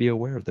people to be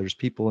aware there's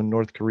people in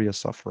North Korea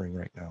suffering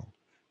right now.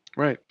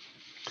 Right.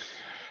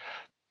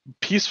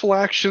 Peaceful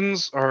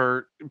actions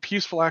are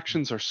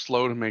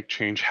slow to make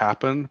change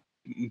happen,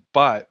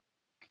 but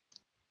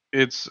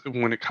it's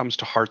when it comes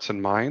to hearts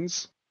and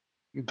minds,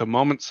 the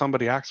moment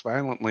somebody acts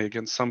violently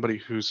against somebody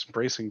who's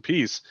embracing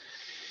peace,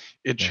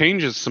 it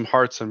changes some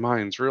hearts and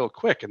minds real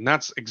quick. And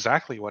that's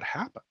exactly what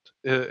happened.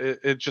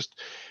 It's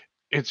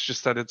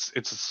just that it's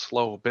a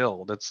slow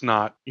build. It's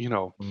not, you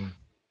know,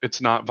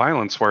 it's not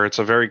violence where it's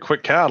a very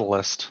quick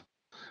catalyst.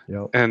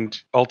 Yep. And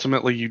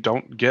ultimately you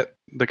don't get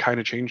the kind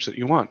of change that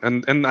you want.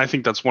 And I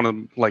think that's one of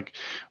like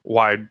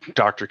why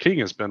Dr. King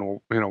has been,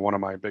 you know, one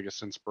of my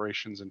biggest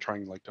inspirations in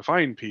trying like to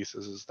find peace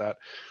is that,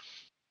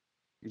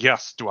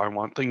 yes, do I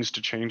want things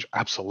to change?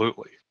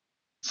 Absolutely.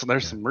 So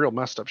there's some real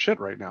messed up shit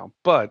right now,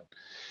 but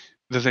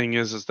the thing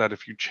is that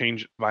if you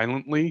change it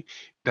violently,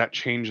 that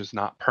change is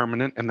not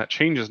permanent, and that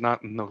change is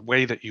not in the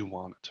way that you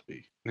want it to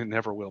be. And it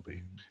never will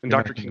be. And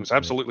Dr. King was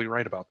absolutely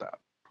right about that.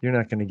 You're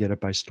not going to get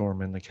it by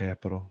storming the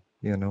Capitol,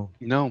 you know?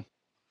 No,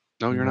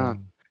 you're not.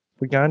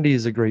 But Gandhi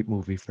is a great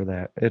movie for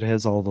that. It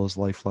has all those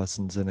life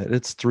lessons in it.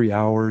 It's 3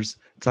 hours.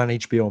 It's on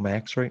HBO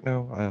Max right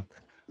now.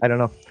 I don't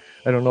know.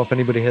 I don't know if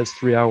anybody has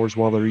 3 hours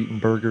while they're eating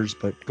burgers,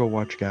 but go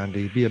watch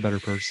Gandhi. Be a better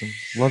person.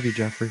 Love you,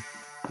 Jeffrey.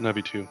 Love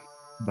you too.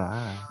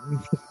 Bye.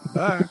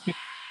 Bye.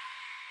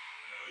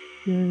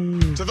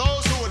 To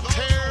those who would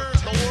tear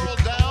the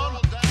world down,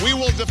 we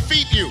will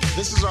defeat you.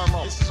 This is our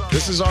moment.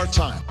 This is our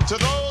time. To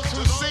those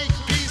who seek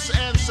peace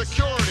and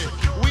security,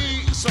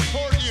 we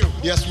support you.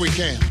 Yes, we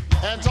can.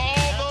 And to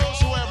all those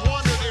who have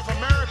wondered if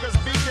America's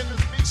beacon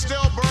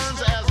still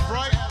burns as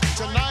bright,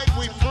 tonight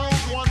we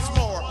prove once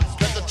more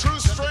that the true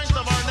strength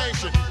of our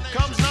nation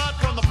comes not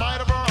from the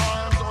might of our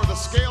arms or the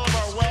scale of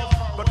our wealth,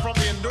 but from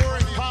the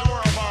enduring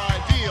power of our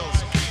ideals,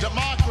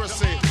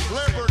 democracy,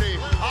 liberty,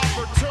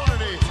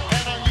 opportunity,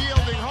 and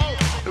unyielding hope.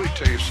 Let me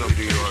tell you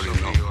something you already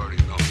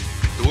know.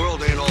 The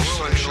world ain't all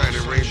sunshine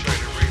and rainbow.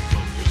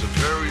 It's a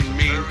very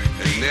mean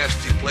and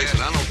nasty place,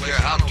 and I don't care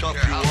how tough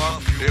you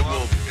are, it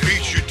will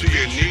beat you to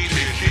your knees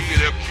and keep you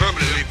there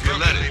permanently if you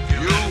let it.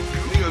 You,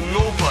 me, or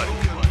nobody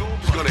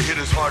is gonna hit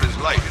as hard as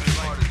life.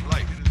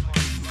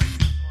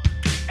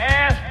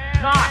 Ask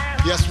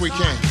not. Yes, we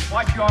can.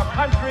 What your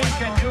country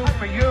can do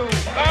for you.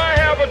 I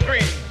have a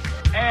dream.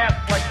 Ask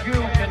what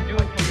you can do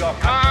for your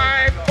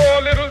country.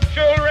 Poor little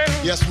children.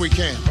 Yes, we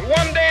can.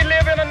 One day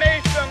live in a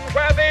nation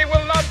where they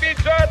will not be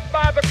judged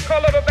by the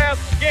color of their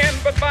skin,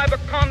 but by the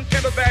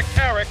content of their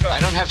character. I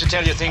don't have to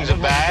tell you things are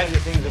bad.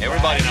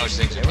 Everybody knows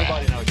things are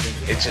bad.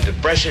 It's a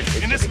depression.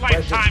 In this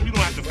lifetime, you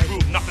don't have to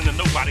prove nothing to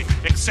nobody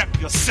except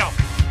yourself.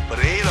 But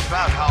it ain't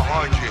about how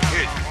hard you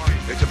hit.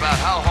 It's about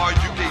how hard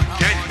you can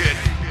get hit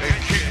and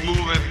keep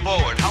moving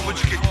forward. How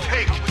much you can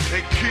take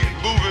and keep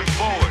moving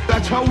forward.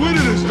 That's how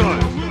winning is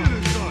done.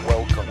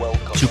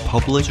 Welcome to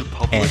Public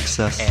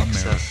Access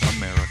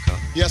America.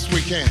 Yes,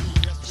 we can.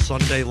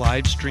 Sunday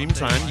live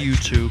streams on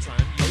YouTube.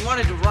 I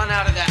wanted to run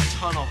out of that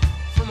tunnel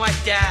for my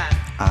dad.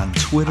 On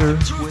Twitter.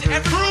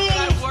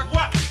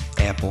 What?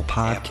 Apple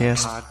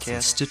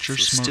Podcasts, Stitcher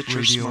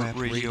Smart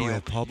Radio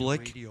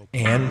Public,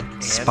 and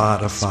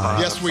Spotify.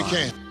 Yes, we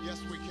can.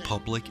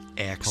 Public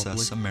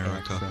Access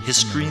America.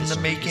 History in the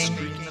making.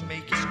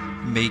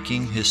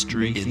 Making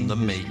history in the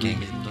making.